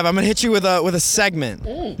 So, Dev, I'm gonna hit you with a segment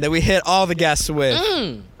that we hit all the guests with.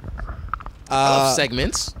 I love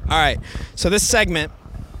segments. All right. So this segment,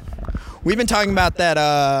 we've been talking about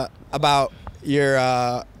that about your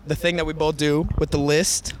the thing that we both do with the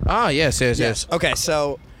list. Ah, yes. Okay.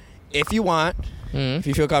 So, if you want, if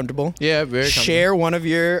you feel comfortable, yeah, very comfortable. Share one of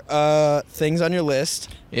your things on your list.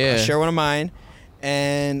 Yeah. Share one of mine,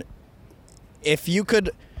 and if you could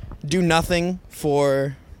do nothing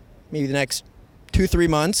for maybe the next 2-3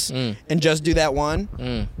 months and just do that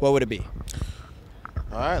one, what would it be?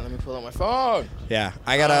 All right, let me pull out my phone. Yeah,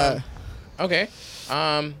 I gotta. Okay.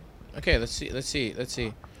 Okay. Let's see.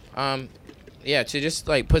 Yeah, to just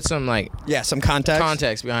like put some like some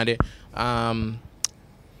context behind it.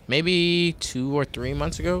 Maybe 2 or 3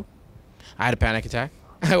 months ago, I had a panic attack.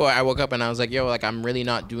 I woke up and I was like, yo, like I'm really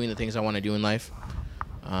not doing the things I want to do in life.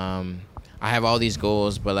 I have all these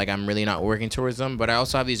goals, but like I'm really not working towards them. But I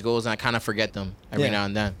also have these goals and I kind of forget them every now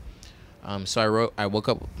and then. So I woke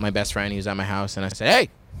up with my best friend. He was at my house and I said, hey,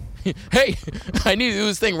 I need to do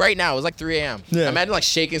this thing right now. It was like 3 a.m. Yeah. Imagine like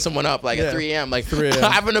shaking someone up like at 3 a.m. Like 3 a.m. I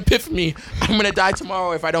have an epiphany. I'm going to die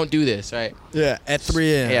tomorrow if I don't do this, right? Yeah, at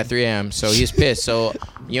 3 a.m. Yeah, 3 a.m. So he's pissed. So,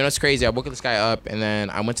 you know what's crazy? I woke this guy up and then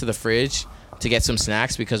I went to the fridge to get some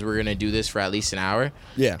snacks because we're gonna do this for at least an hour.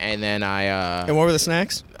 Yeah. And then and what were the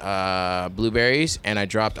snacks? Blueberries, and I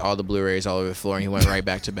dropped all the blueberries all over the floor, and he went right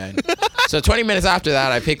back to bed. So 20 minutes after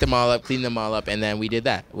that, I picked them all up, cleaned them all up, and then we did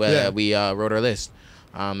that. We wrote our list,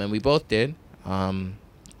 and we both did. And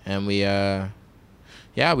we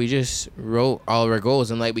just wrote all of our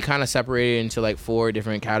goals, and like we kind of separated into like 4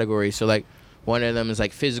 different categories. So like one of them is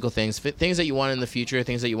like physical things that you want in the future,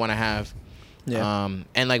 things that you want to have. Yeah.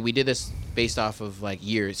 And like we did this based off of like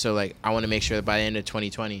years. So like I want to make sure that by the end of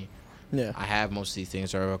 2020, I have most of these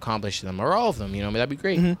things or accomplished them or all of them. You know, I mean, that'd be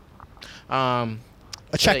great. Mm-hmm.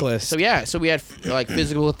 A checklist. Like, so we had like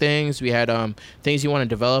physical things. We had things you want to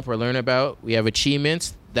develop or learn about. We have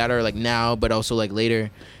achievements that are like now, but also like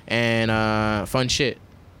later, and fun shit.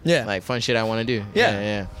 Yeah. Like fun shit I want to do.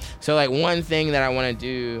 Yeah. So like one thing that I want to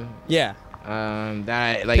do. Yeah.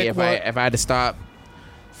 That like if I had to stop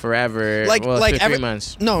forever, like 3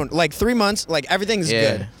 months. No, like 3 months. Like everything's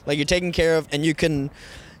good. Like you're taken care of, and you can.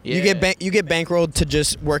 Yeah. You get bankrolled to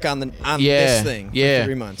just work on this thing for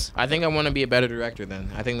 3 months. I think I want to be a better director then.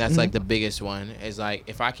 I think that's like the biggest one is like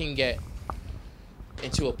if I can get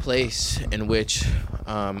into a place in which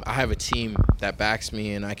I have a team that backs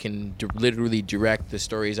me and I can literally direct the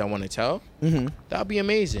stories I want to tell, that'll be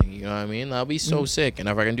amazing. You know what I mean? That'll be so sick. And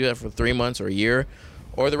if I can do that for 3 months or a year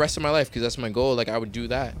or the rest of my life, because that's my goal, like I would do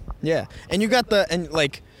that. Yeah. And you got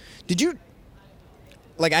did you...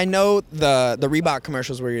 Like, I know the Reebok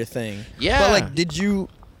commercials were your thing. Yeah. But, like, did you...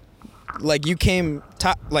 Like, you came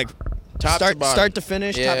top... Like, start to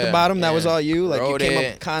finish, top to bottom. That was all you. Like you came up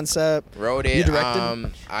with concept. Wrote it. You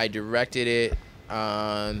directed. I directed it.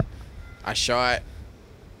 I shot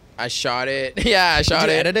it. Yeah, I shot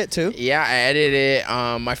Did you it. edit it too? Yeah, I edited it.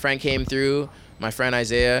 My friend came through. My friend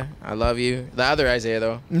Isaiah, I love you. The other Isaiah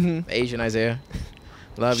though, the Asian Isaiah,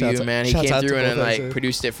 love you, man. He came through and like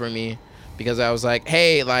produced it for me because I was like,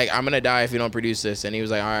 hey, like I'm gonna die if you don't produce this, and he was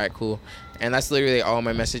like, all right, cool. And that's literally all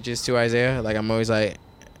my messages to Isaiah. Like I'm always like,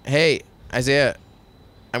 hey, Isaiah,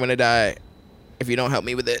 I'm gonna die if you don't help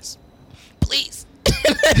me with this, please.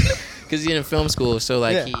 Because he's in film school, so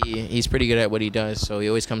like he's pretty good at what he does, so he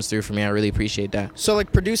always comes through for me. I really appreciate that. So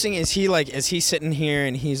like producing, is he sitting here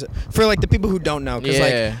and he's, for like the people who don't know,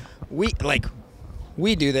 because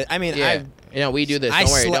we do that. I mean, we do this.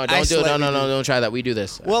 Don't worry. Don't try that. We do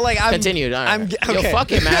this. Well, like continue. Okay. Yo,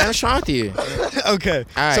 fuck it, man. What's wrong with you? Okay.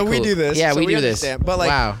 All right, so cool. we do this. Yeah, so we do this. But like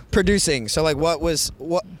wow. producing. So like,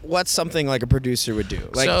 what's something like a producer would do?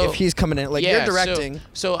 Like if he's coming in, like you're directing.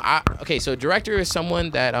 So director is someone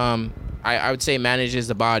that I would say manages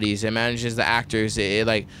the bodies. It manages the actors. It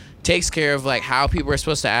like takes care of like how people are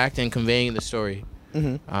supposed to act and conveying the story,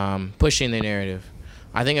 pushing the narrative.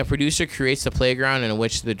 I think a producer creates the playground in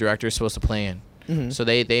which the director is supposed to play in. So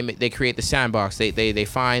they create the sandbox. They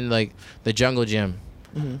find like the jungle gym.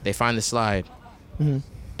 They find the slide, and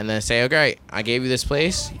then say, okay, I gave you this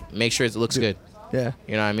place. Make sure it looks good. Yeah.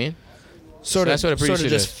 You know what I mean? So that's what a producer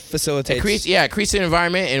just facilitates. It creates an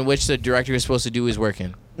environment in which the director is supposed to do his work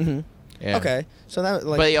in. Yeah. Okay. So that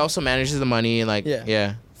like. But he also manages the money and like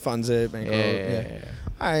funds it. All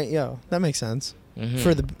right, that makes sense.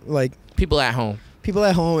 For the like people at home. People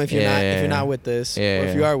at home, if you're not with this, or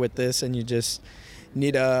if you are with this and you just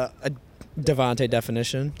need a Devontae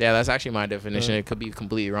definition. Yeah, that's actually my definition. It could be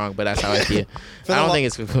completely wrong, but that's how I see it. I don't think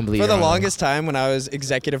it's completely wrong. For the longest time when I was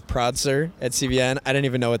executive producer at CBN, I didn't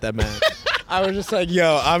even know what that meant. I was just like,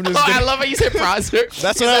 yo, I'm just I love how you said producer.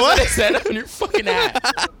 That's what I was. That's what it said on your fucking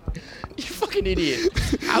hat. You fucking idiot.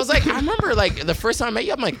 I was like, I remember like the first time I met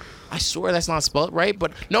you, I'm like, I swear that's not spelled right.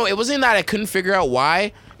 But no, it wasn't that I couldn't figure out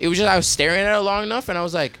why. It was just I was staring at it long enough and I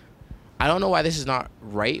was like, I don't know why this is not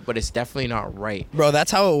right, but it's definitely not right. Bro,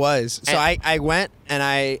 that's how it was. So I went and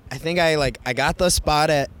I think I got the spot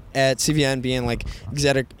at CVN being like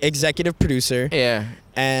executive producer. Yeah.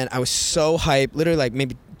 And I was so hyped. Literally like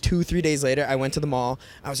maybe 2-3 days later, I went to the mall.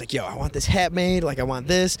 I was like, yo, I want this hat made. Like I want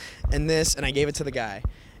this and this. And I gave it to the guy.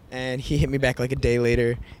 And he hit me back like a day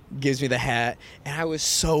later, gives me the hat, and I was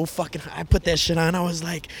so fucking, I put that shit on, I was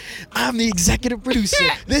like, I'm the executive producer,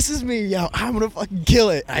 this is me, yo, I'm gonna fucking kill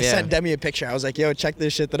it. I sent Demi a picture, I was like, yo, check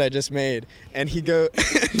this shit that I just made, and he goes,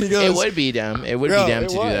 it would be them, it would be them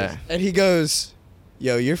to do that. And he goes,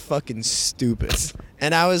 yo, you're fucking stupid.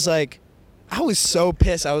 And I was like, I was so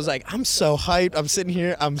pissed. I was like, I'm so hyped. I'm sitting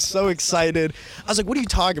here. I'm so excited. I was like, what are you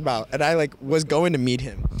talking about? And I like was going to meet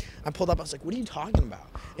him. I pulled up. I was like, what are you talking about?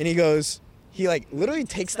 And he goes, he like literally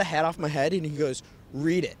takes the hat off my head and he goes,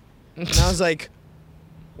 read it. And I was like,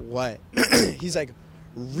 what? He's like,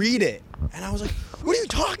 read it. And I was like, what are you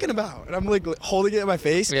talking about? And I'm like holding it in my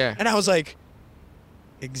face. Yeah. And I was like,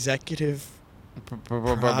 executive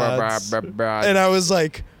prods. And I was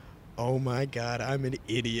like, oh my God, I'm an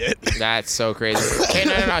idiot. That's so crazy. Hey,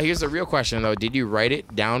 no. Here's the real question though. Did you write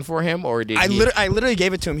it down for him, or did I literally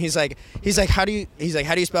gave it to him. He's like, how do you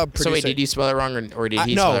spell producer? So wait, did you spell it wrong, or did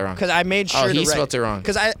he spell it wrong? No, because I made sure. Oh, he spelled it wrong.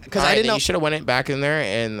 Because I didn't know. You should have went back in there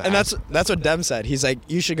and that's what Dem said. He's like,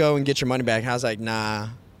 you should go and get your money back. And I was like, nah,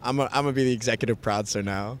 I'm gonna be the executive producer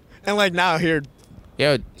now. And like now here,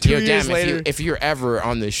 yo, years later, if you're ever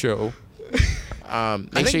on the show.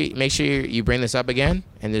 Make sure you bring this up again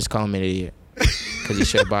and just call him an idiot because he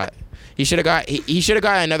should have got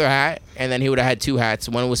another hat, and then he would have had two hats.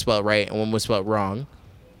 One was spelled right and one was spelled wrong.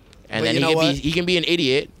 And then he can be an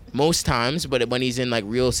idiot most times, but when he's in like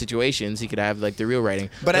real situations, he could have like the real writing.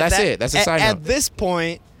 But that's it. That's a side note. At this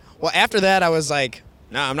point, well, after that, I was like,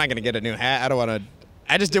 no, I'm not gonna get a new hat.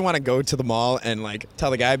 I just didn't want to go to the mall and like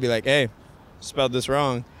tell the guy, be like, hey, spelled this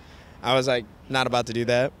wrong. I was like, not about to do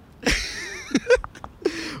that.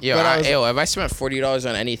 Yo, if I spent $40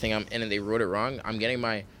 on anything and they wrote it wrong, I'm getting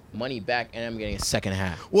my money back and I'm getting a second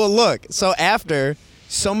hat. Well, look, so after,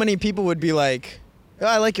 so many people would be like, oh,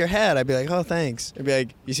 I like your hat. I'd be like, oh, thanks. I'd be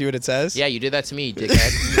like, you see what it says? Yeah, you did that to me,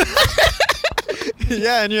 dickhead.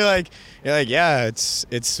 Yeah, and you're like, yeah, it's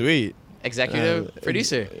sweet. Executive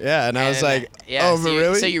producer. Yeah, and I was like, oh, but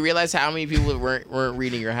really? So you realize how many people weren't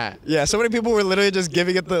reading your hat? Yeah, so many people were literally just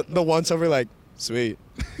giving it the once over, like, sweet.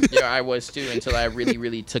 Yeah, I was too until I really,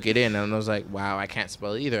 really took it in, and I was like, wow, I can't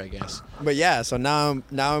spell it either, I guess. But yeah, so now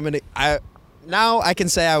I can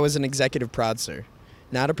say I was an executive producer,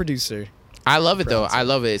 not a producer. I love it though. I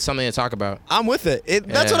love it. It's something to talk about. I'm with it.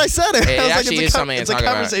 That's what I said. It I was actually like, is something to it's talk a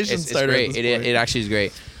about. conversation It's starter. great. It actually is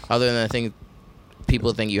great. Other than I think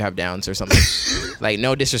people think you have downs or something. Like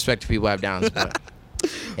no disrespect to people who have downs, but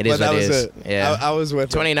it is what it is. Yeah, I was with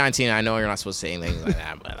 2019. I know you're not supposed to say things like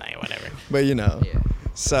that, but like whatever. But you know. Yeah.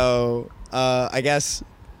 So I guess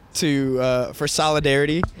for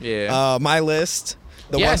solidarity. Yeah. My list.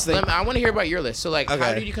 Yes, I want to hear about your list. So, like, Okay.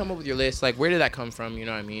 how did you come up with your list? Like, where did that come from? You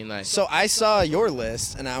know what I mean? Like, So I saw your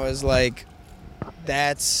list and I was like,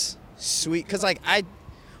 "That's sweet," because like I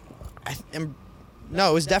am. No,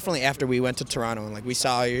 it was definitely after we went to Toronto and like we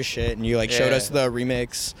saw all your shit and you like showed Yeah. us the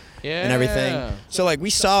remix yeah, and everything. So like we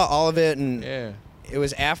saw all of it and Yeah. it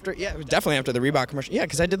was after. Yeah, it was definitely after the Reebok commercial. Yeah,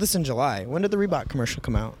 because I did this in July. When did the Reebok commercial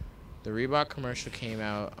come out? The Reebok commercial came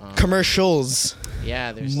out. Commercials,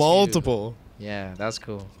 Yeah, there's multiple. Two. Yeah, that's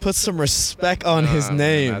cool. Put some respect on his Man,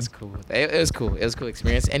 name. that's cool. It was cool. It was a cool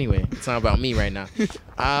experience. Anyway, it's not about me right now.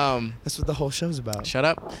 That's what the whole show's about. Shut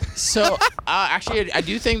up. So, actually, I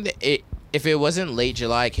do think that if it wasn't late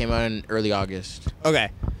July, it came out in early August.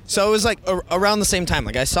 Okay, so it was like around the same time.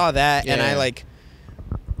 Like I saw that and I Yeah.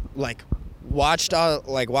 like watched your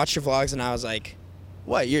vlogs and I was like,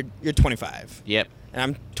 "What? You're 25 Yep. and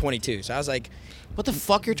I'm 22." So I was like, What the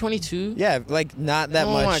fuck? You're 22? "Yeah, like not that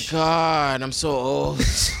much." Oh my god, I'm so old.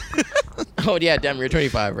 Oh yeah, damn, you're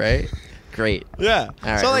 25, right? Great. Yeah.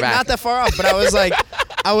 right, so we're like back. not that far off, but I was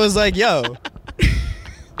like, "Yo,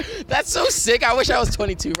 That's so sick. I wish I was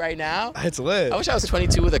 22 right now. it's lit." I wish I was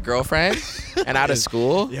 22 with a girlfriend and out of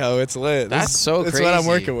school. Yo, it's lit. That's so That's crazy. what I'm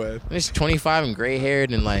working with. I'm just 25 and gray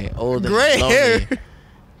haired and like old and Gray lonely. hair.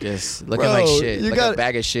 Just looking Bro, like shit. you Like got- a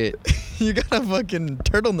bag of shit. You got a fucking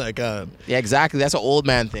turtleneck on. Yeah, exactly. That's an old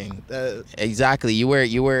man thing. Exactly. You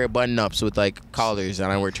wear button ups with like collars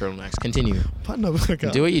and I wear turtlenecks. Continue. Button up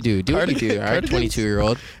like Do what you do. Do what you do. All right, Cardigans?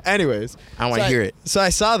 22-year-old. Anyways, I want to hear it. So I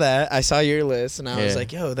saw that. I saw your list, and I was Yeah.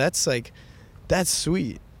 like, "Yo, that's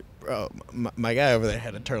sweet, bro." My guy over there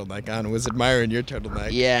had a turtleneck on and was admiring your turtleneck.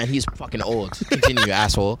 Yeah, and he's fucking old. Continue, you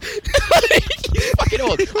asshole. He's fucking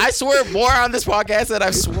old. I swear more on this podcast than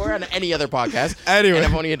I've swore on any other podcast. Anyway. And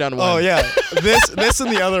I've only done one. Oh yeah, this and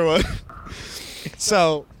the other one.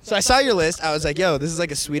 So I saw your list. I was like, "Yo, this is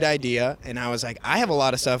like a sweet idea," and I was like, "I have a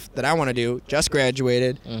lot of stuff that I want to do. Just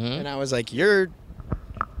graduated," and I was like, "You're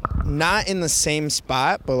not in the same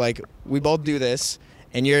spot, but like we both do this."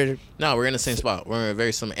 And you're No, we're in the same spot. We're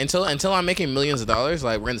very similar. Until I'm making millions of dollars,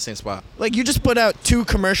 like we're in the same spot. like you just put out 2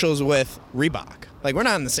 commercials with Reebok. Like we're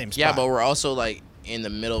not in the same spot. Yeah, but we're also like in the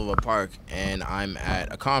middle of a park, and I'm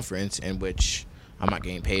at a conference in which I'm not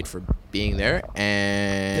getting paid for being there,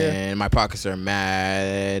 and my pockets are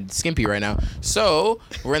mad skimpy right now. So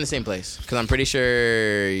we're in the same place because I'm pretty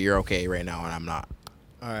sure you're okay right now, and I'm not.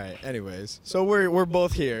 All right. Anyways, so we're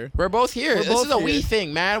both here. We're both here. We're This both is a here. we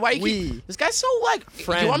thing, man. Why you We. keep, this guy's so like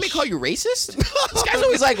French. Do you want me to call you racist? This guy's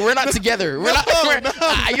always like, we're not together. We're not. No, We're, no.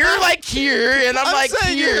 You're like here, and I'm like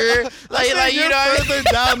saying here. you're- I'm saying you you're know. further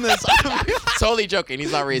down this. Totally joking.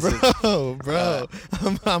 He's not racist. Bro,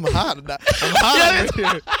 I'm hot. I'm hot over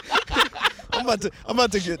here. I'm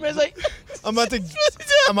about to get. Man's like, I'm about to.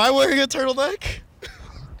 Am I wearing a turtleneck?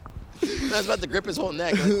 man's about to grip his whole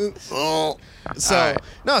neck. So Alright.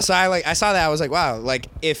 no, so I saw that. I was like, wow, like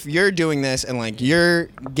if you're doing this and like you're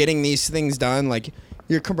getting these things done, like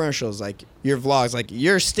your commercials, like your vlogs, like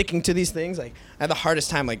you're sticking to these things. Like I had the hardest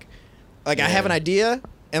time. Like I have an idea.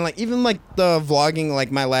 And like even like the vlogging,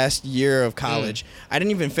 like my last year of college, I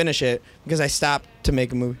didn't even finish it because I stopped to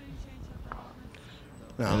make a movie.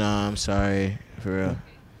 No, I'm sorry for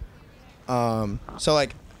real. So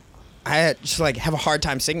like I had just like have a hard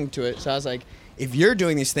time sticking to it. So I was like, if you're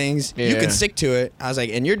doing these things, you Yeah. can stick to it. I was like,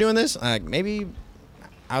 and you're doing this, like maybe.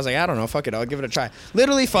 I was like, I don't know, fuck it, I'll give it a try.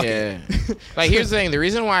 Literally, fuck it. Like here's the thing. The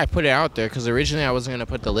reason why I put it out there, because originally I wasn't gonna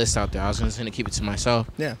put the list out there. I was just gonna keep it to myself.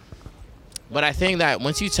 Yeah. But I think that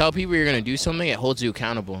once you tell people you're gonna do something, it holds you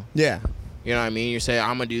accountable. Yeah. You know what I mean? You say,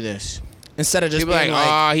 I'm gonna do this. Instead of just People are being like,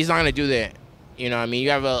 like, oh, he's not gonna do that. You know what I mean? You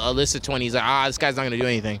have a list of 20. He's like, this guy's not gonna do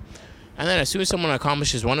anything. And then as soon as someone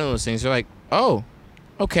accomplishes one of those things, they're like, oh,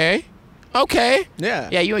 okay. yeah.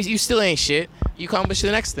 You still ain't shit. You accomplish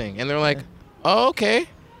the next thing, and they're like, oh, okay.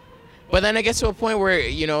 But then it gets to a point where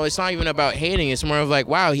it's not even about hating. It's more of like,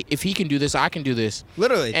 wow, if he can do this, I can do this.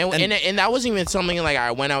 Literally. And that wasn't even something like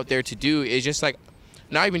I went out there to do. It's just like,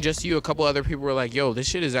 not even just you. A couple other people were like, yo, this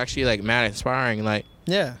shit is actually like mad inspiring. Like,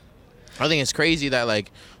 yeah. I think it's crazy that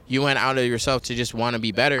like you went out of yourself to just want to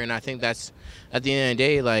be better, and I think that's at the end of the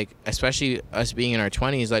day, like especially us being in our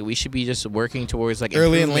 20s, like we should be just working towards like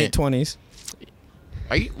Early and improvement. late 20s.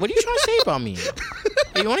 What are you trying to say about me?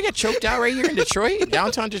 You want to get choked out right here in Detroit,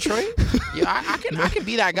 downtown Detroit? Yeah, I can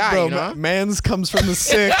be that guy. Bro, you know? Mans comes from the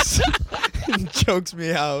 6 and chokes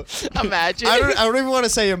me out. Imagine. I don't even want to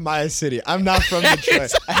say in my city. I'm not from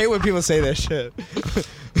Detroit. I hate when people say that shit.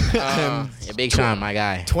 Yeah, Big Sean, my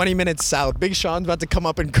guy. 20 minutes south. Big Sean's about to come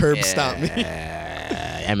up and curb stomp me.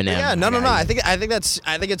 Eminem. Yeah, no. I think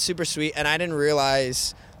it's super sweet, and I didn't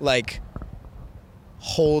realize like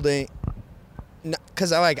holding,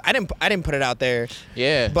 because I didn't put it out there.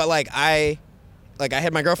 Yeah. But I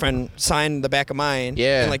had my girlfriend sign the back of mine.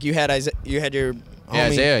 Yeah. And like you had your homie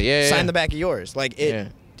Isaiah, sign the back of yours. Like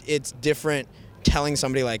it's different telling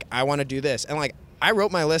somebody like I want to do this, and like I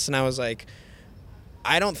wrote my list and I was like,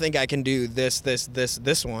 I don't think I can do this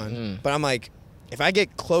one, but I'm like, if I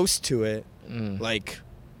get close to it, like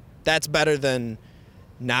that's better than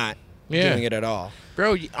not doing it at all.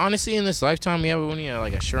 Bro, honestly, in this lifetime, we have only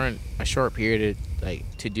like a short period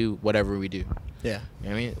to do whatever we do. Yeah. You know what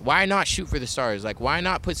I mean? Why not shoot for the stars? Like, why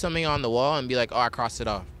not put something on the wall and be like, oh, I crossed it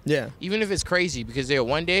off? Yeah. Even if it's crazy, because there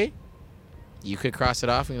one day you could cross it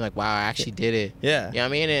off and be like, wow, I actually did it. Yeah. You know what I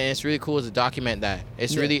mean? And it's really cool to document that.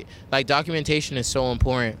 It's really, like, documentation is so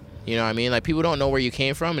important. You know what I mean? Like, people don't know where you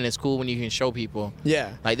came from, and it's cool when you can show people.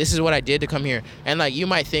 Yeah. Like, this is what I did to come here. And, like, you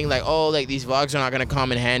might think, like, oh, like, these vlogs are not going to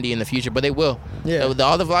come in handy in the future, but they will. Yeah.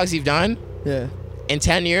 All the vlogs you've done. Yeah. In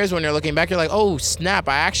 10 years, when you're looking back, you're like, oh, snap,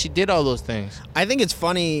 I actually did all those things. I think it's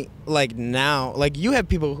funny, like, now, like, you have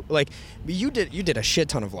people, like, you did a shit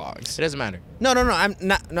ton of vlogs. It doesn't matter. No,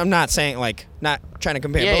 I'm not saying, like, not trying to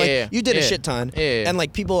compare, but, like, you did a shit ton, and,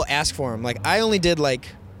 like, people ask for them. Like, I only did, like,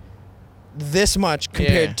 this much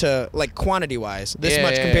compared to, like, quantity-wise, this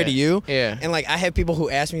much compared to you. Yeah. And, like, I have people who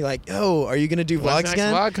ask me, like, yo, are you going to do vlogs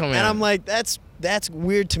again? Vlog coming and out? I'm like, that's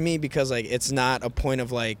weird to me because, like, it's not a point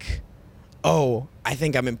of, like, oh, I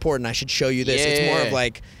think I'm important, I should show you this. It's more of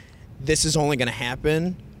like, this is only going to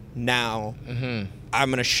happen now. I'm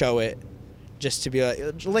going to show it just to be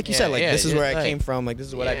like you said, like, this is where I came from. Like, this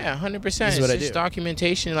is what I do. Yeah, 100%. This is it's what I just do.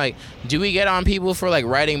 documentation. Like, do we get on people for, like,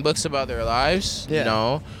 writing books about their lives? Yeah.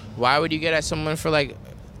 No. Why would you get at someone for, like,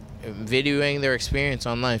 videoing their experience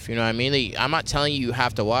on life? You know what I mean? Like, I'm not telling you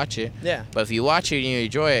have to watch it. Yeah. But if you watch it and you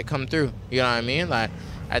enjoy it, come through. You know what I mean? Like,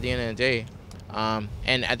 at the end of the day.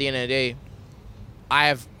 And at the end of the day, I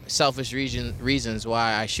have selfish reasons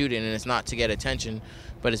why I shoot it, and it's not to get attention,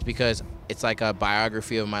 but it's because it's like a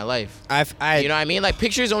biography of my life. You know what I mean? Like,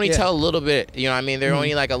 pictures only tell a little bit. You know what I mean? They're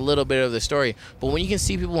only like a little bit of the story. But when you can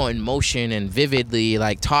see people in motion and vividly,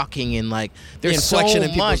 like, talking and, like, there's so much. In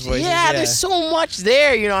people's voices, there's so much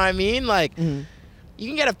there. You know what I mean? Like, you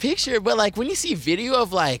can get a picture, but, like, when you see video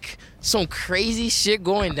of, like, some crazy shit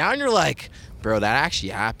going down, you're like, bro, that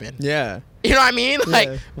actually happened. Yeah. You know what I mean?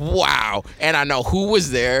 Like, wow. And I know who was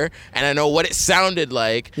there, and I know what it sounded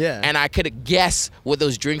like. Yeah. And I could guess what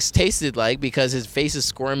those drinks tasted like because his face is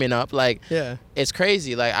squirming up. Like, it's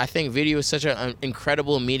crazy. Like, I think video is such an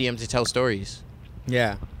incredible medium to tell stories.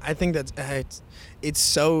 Yeah. I think that's, it's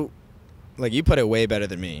so, like, you put it way better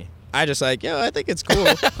than me. I just like, I think it's cool.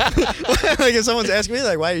 Like, if someone's asking me,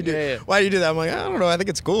 like, why do you do that? I'm like, I don't know. I think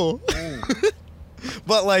it's cool.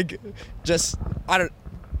 But, like, just,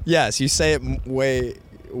 yes, you say it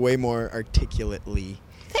way more articulately.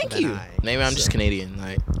 Thank you. Maybe I'm just Canadian.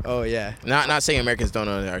 Like, oh yeah. Not saying Americans don't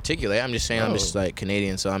know how to articulate. I'm just saying I'm just like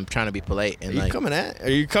Canadian, so I'm trying to be polite and Are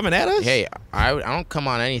you coming at us? Hey, I don't come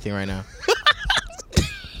on anything right now.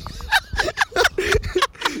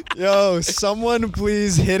 Yo, someone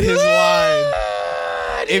please hit his line.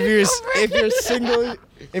 If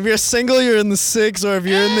you're single, you're in the 6, or if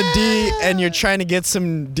you're in the D and you're trying to get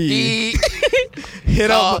some D.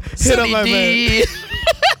 hit up my man.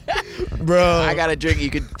 Bro, I got a drink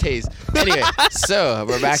you could taste. Anyway, so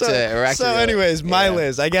we're back to anyways, my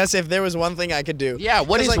list. I guess if there was one thing I could do. Yeah,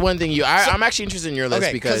 what is like, one thing I'm actually interested in your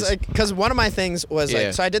list because one of my things was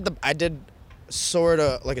like, so I did sort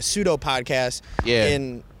of like a pseudo podcast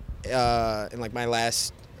in like my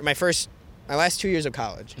last 2 years of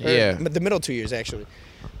college. The middle 2 years actually.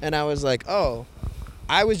 And I was like, oh,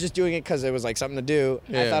 I was just doing it because it was like something to do.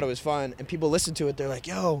 I thought it was fun, and people listened to it. They're like,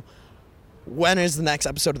 yo, when is the next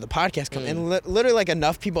episode of the podcast coming? And literally like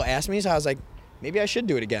enough people asked me, so I was like, maybe I should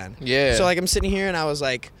do it again. Yeah. So like I'm sitting here and I was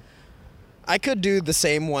like, I could do the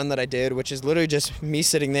same one that I did, which is literally just me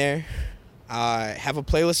sitting there. Have a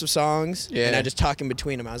playlist of songs, and I just talk in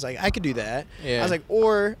between them. I was like, I could do that. I was like,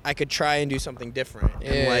 or I could try and do something different.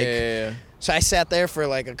 And so I sat there for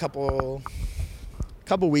like a couple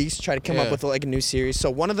weeks, try to come up with like a new series. So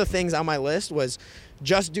one of the things on my list was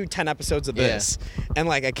just do 10 episodes of this. And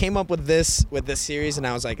like I came up with this series, and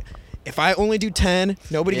I was like, if I only do 10,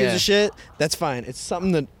 nobody gives Yeah. a shit. That's fine. It's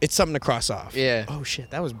something to cross off. Yeah. Oh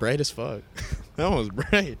shit, that was bright as fuck. That one was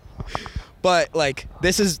bright. But like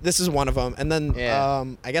this is one of them, and then Yeah.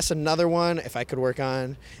 I guess another one if I could work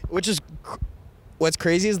on, which is what's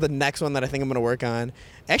crazy is the next one that I think I'm gonna work on.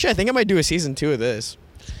 Actually, I think I might do a season 2 of this.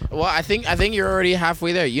 Well, I think you're already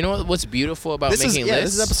halfway there. You know what's beautiful about making lists?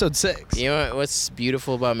 This is episode 6. You know what's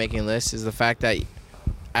beautiful about making lists is the fact that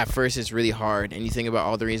at first it's really hard, and you think about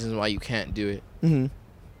all the reasons why you can't do it. Mm-hmm.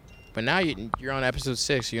 But now you're on episode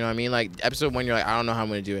 6. You know what I mean? Like episode 1, you're like, I don't know how I'm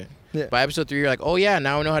gonna do it. Yeah. By episode 3, you're like, oh yeah,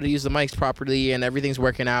 now I know how to use the mics properly, and everything's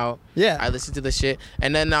working out. Yeah. I listened to the shit,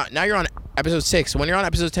 and then now you're on episode 6. When you're on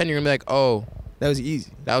episode 10, you're gonna be like, oh, That was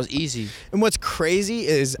easy. that was easy. And what's crazy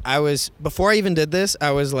is before I even did this,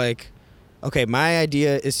 I was like, okay, my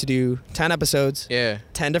idea is to do 10 episodes, Yeah.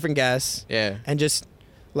 10 different guests, Yeah. and just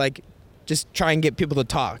try and get people to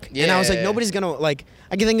talk. And I was like, Yeah. nobody's gonna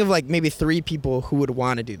I can think of like maybe 3 people who would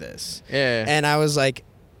want to do this. Yeah. And I was like,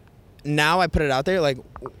 now I put it out there. Like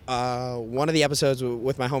one of the episodes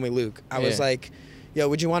with my homie Luke, I was Yeah. like, yo,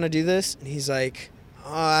 would you want to do this? And he's like,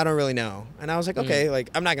 I don't really know. And I was like, okay, like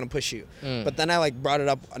I'm not gonna push you. But then I like brought it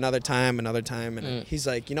up another time, and he's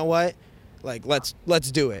like, you know what? Like let's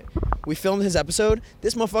do it. We filmed his episode.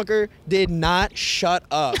 This motherfucker did not shut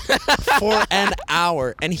up for an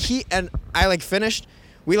hour. And I like finished.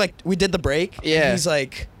 We did the break. Yeah. And he's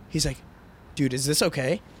like, dude, is this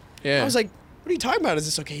okay? Yeah. I was like, what are you talking about? Is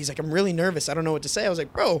this okay? He's like, I'm really nervous. I don't know what to say. I was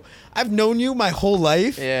like, bro, I've known you my whole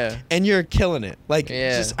life. Yeah. And you're killing it. Like,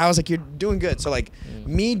 Yeah. I was like, you're doing good. So like,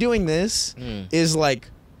 me doing this is like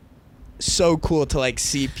so cool to like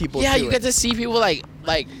see people. Yeah, do you it. get to see people like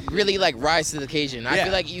really like rise to the occasion. I Yeah.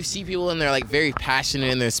 feel like you see people and they're like very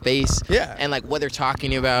passionate in their space. Yeah. And like what they're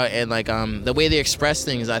talking about and like the way they express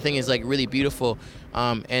things, I think is like really beautiful.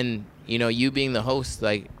 And you know, you being the host,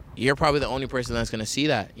 like you're probably the only person that's gonna see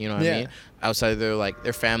that. You know what I mean? Outside of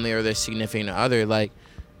their family or their significant other, like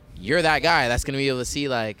you're that guy that's gonna be able to see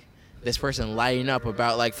like this person lighting up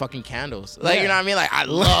about like fucking candles. Like you know what I mean? Like I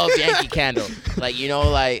love Yankee Candle. Like you know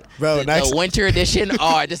like Bro, the winter edition.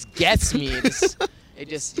 Oh, it just gets me. It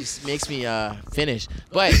just makes me finish.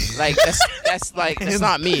 But like that's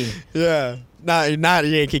not me. Yeah. Not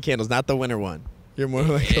Yankee Candles, not the winter one. You're more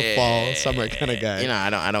like a fall, summer kind of guy. You know,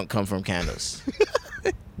 I don't come from candles.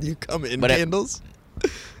 You come in But candles?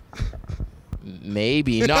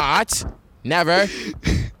 Maybe not. Never.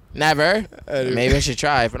 Anyway. Maybe I should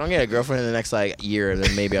try. If I don't get a girlfriend in the next like year,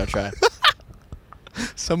 then maybe I'll try.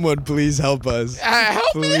 Someone please help us.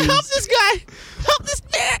 Help me! Please. Help this guy! Help this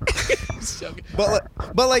man!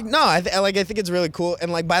 But like no, I think it's really cool.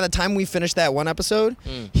 And like by the time we finished that one episode,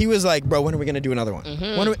 he was like, "Bro, when are we gonna do another one?"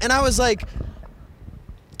 And I was like,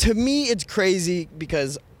 to me, it's crazy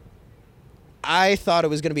because I thought it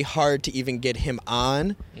was gonna be hard to even get him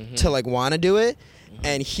on to like want to do it,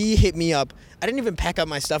 and he hit me up. I didn't even pack up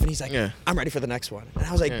my stuff, and he's like, "I'm ready for the next one." And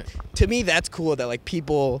I was like, to me, that's cool that like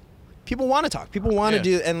people want to talk, people want to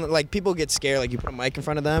do, and like people get scared, like you put a mic in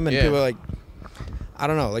front of them, and people are like, I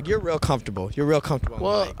don't know, like you're real comfortable. You're real comfortable.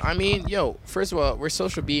 Well, I mean, yo, first of all, we're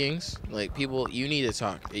social beings. Like people, you need to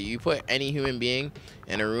talk. You put any human being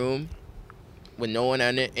in a room with no one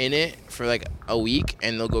in it for like a week,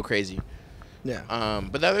 and they'll go crazy. Yeah.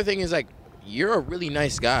 But the other thing is like, you're a really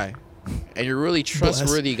nice guy, and you're a really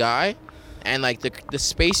trustworthy guy, and like the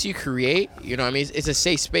space you create, you know what I mean? It's a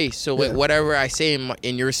safe space. So like, whatever I say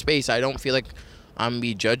in your space, I don't feel like I'm gonna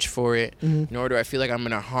be judged for it, nor do I feel like I'm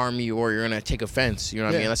gonna harm you or you're gonna take offense. You know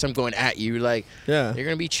what I mean? Unless I'm going at you, like you're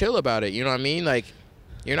gonna be chill about it. You know what I mean? Like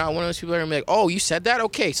you're not one of those people that are gonna be like, oh, you said that?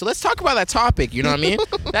 Okay, so let's talk about that topic. You know what I mean?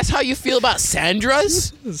 That's how you feel about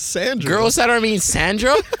Sandras? Sandra. Girls that are named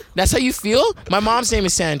Sandra? That's how you feel? My mom's name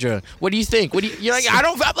is Sandra. What do you think? You're like, I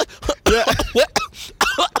don't. I'm like, what?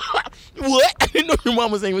 What? I didn't know your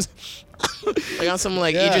mama's name was. Like on some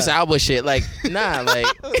like Idris Elba shit. Like nah, like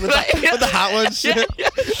with the hot one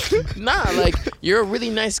shit. Nah, like you're a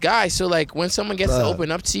really nice guy. So like when someone gets to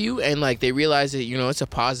open up to you and like they realize that it's a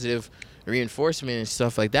positive reinforcement and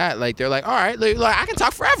stuff like that, like they're like, all right, like I can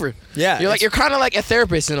talk forever. Yeah, you're kind of like a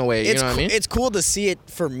therapist in a way. You know what I mean? It's cool to see it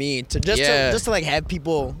for me to just to like have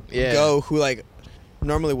people go who like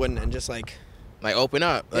normally wouldn't, and just like open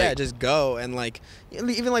up. Like, just go, and like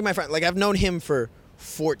even like my friend, like I've known him for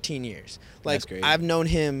 14 years. Like I've known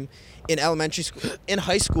him in elementary school, in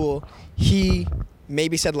high school. He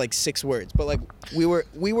maybe said like 6 words, but like we were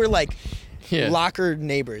like locker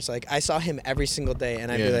neighbors. Like I saw him every single day,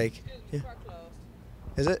 and I'd be like,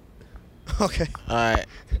 is it? Okay. All right.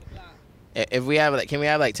 If we have can we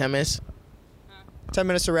have like 10 minutes? 10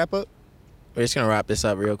 minutes to wrap up. We're just gonna wrap this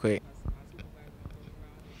up real quick.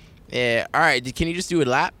 Yeah. All right. Can you just do a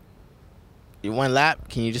lap? One lap?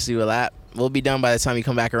 Can you just do a lap? We'll be done by the time you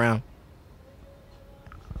come back around.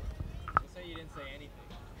 We'll say you didn't say anything.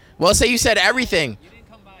 Well, say you said everything. You didn't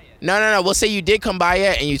come by yet. No. We'll say you did come by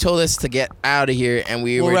yet, and you told us to get out of here, and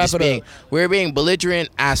we were just being belligerent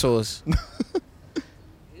assholes.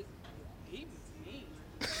 He was mean.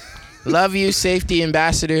 Love you, safety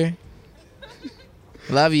ambassador.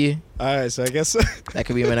 Love you. All right, so I guess That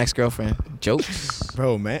could be my next girlfriend. Jokes.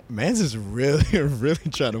 bro, Mans is really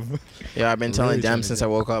trying to. Yo, I've been telling Really them trying to since get- I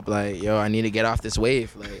woke up, like, yo, I need to get off this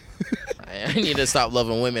wave. Like, I need to stop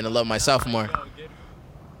loving women and love myself more. Yo,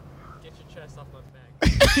 get your chest off my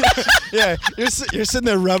back. Yeah, you're sitting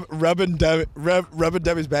there rubbing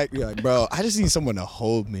Debbie's back. You're like, bro, I just need someone to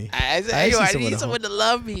hold me. I need someone to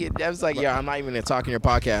love me. And Dev's like, yo, I'm not even gonna talk in your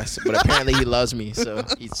podcast, but apparently he loves me, so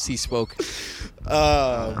he spoke.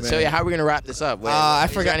 Oh, man. So yeah, how are we gonna wrap this up? Wait, I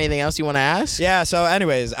is there forgot- anything else you want to ask? Yeah, so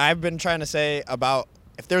anyways, I've been trying to say about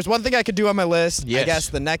if there's one thing I could do on my list, Yes. I guess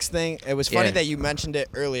the next thing, it was funny Yeah. that you mentioned it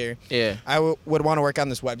earlier. Yeah. I would want to work on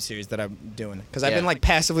this web series that I'm doing because I've Yeah. been like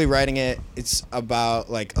passively writing it. It's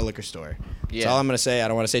about like a liquor store. Yeah. That's all I'm going to say. I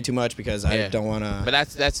don't want to say too much because I Yeah. don't want to. But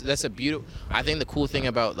that's a beautiful. I think the cool thing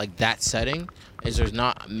about like that setting is there's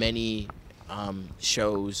not many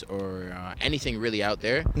shows or anything really out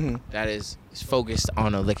there that is focused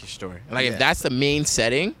on a liquor store. Like Yeah. if that's the main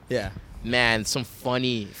setting, Yeah. man, some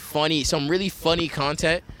some really funny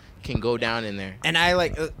content can go down in there. And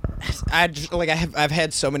I've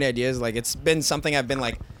had so many ideas. Like it's been something I've been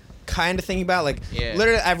like kind of thinking about. Like Yeah.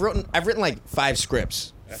 literally, I've written like 5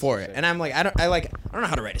 scripts for it, insane. and I'm like, I don't know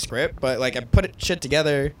how to write a script, but like I put shit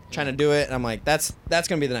together, trying to do it, and I'm like, that's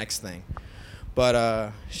gonna be the next thing.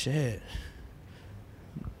 But shit,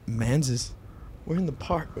 we're in the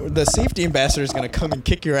park. The safety ambassador is gonna come and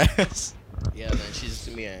kick your ass. Yeah, then she's just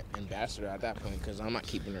gonna be an ambassador at that point because I'm not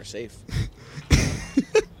keeping her safe.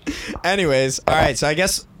 Anyways, all right. So I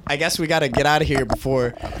guess we gotta get out of here before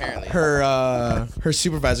Apparently. her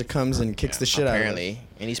supervisor comes and kicks the shit out of her. Apparently,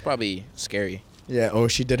 and he's probably scary. Yeah. Oh,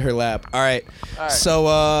 she did her lap. All right. All right.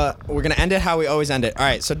 So we're gonna end it how we always end it. All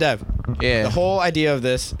right. So Dev, Yeah. the whole idea of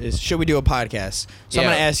this is should we do a podcast? So I'm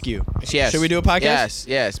Yeah. gonna ask you. Yes. Should we do a podcast?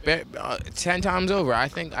 Yes. 10 times over. I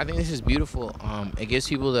think this is beautiful. It gives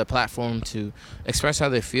people the platform to express how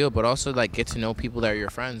they feel, but also like get to know people that are your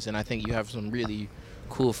friends. And I think you have some really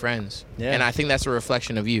cool friends. Yeah. And I think that's a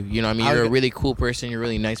reflection of you. You know what I mean? You're a really cool person. You're a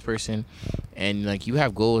really nice person. And like you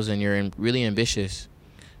have goals and you're really ambitious.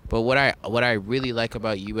 But what I really like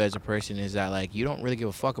about you as a person is that like you don't really give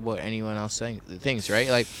a fuck about anyone else saying things, right?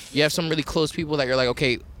 Like you have some really close people that you're like,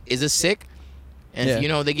 okay, is this sick? And Yeah. if, you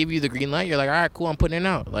know, they give you the green light, you're like, all right, cool, I'm putting it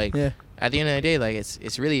out. Like Yeah. at the end of the day, like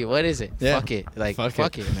it's really, what is it? Yeah. Fuck it. Like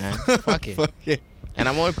Fuck it. it. Man. Fuck it. Fuck it. And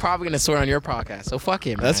I'm only probably gonna swear on your podcast, so fuck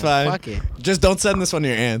it, man. That's fine. Fuck it. Just don't send this one to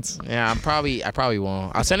your aunts. Yeah, I probably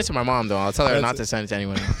won't. I'll send it to my mom though. I'll tell her That's not it. to send it to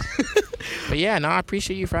anyone else. But yeah, no, I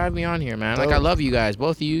appreciate you for having me on here, man. Like I Dope. love you guys,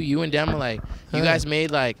 both of you and Dema. Like you Huh. guys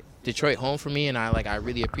made like Detroit home for me, and I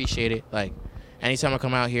really appreciate it. Like anytime I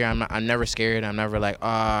come out here, I'm never scared. I'm never like,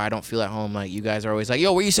 I don't feel at home. Like you guys are always like,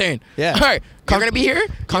 yo, what are you saying? Yeah. All right, you're gonna be here.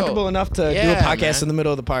 Comfortable Yo. enough to do a Yeah, podcast man. in the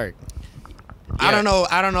middle of the park. I Yeah.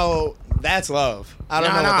 don't know. That's love. I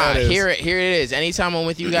don't know what that is. Here it is. Anytime I'm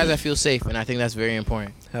with you guys, I feel safe, and I think that's very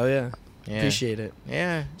important. Hell yeah. Yeah. Appreciate it.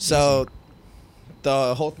 Yeah. So,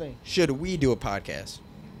 the whole thing. Should we do a podcast?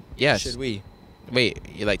 Yes. Should we? Wait,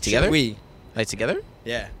 you like together? Should we? Like together?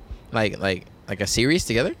 Yeah. Like a series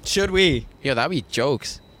together? Should we? Yo, that'd be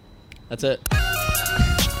jokes. That's it.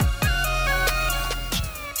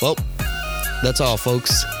 Well, that's all,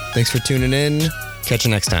 folks. Thanks for tuning in. Catch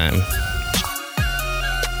you next time.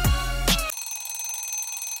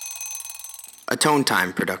 A Tone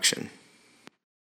Time production.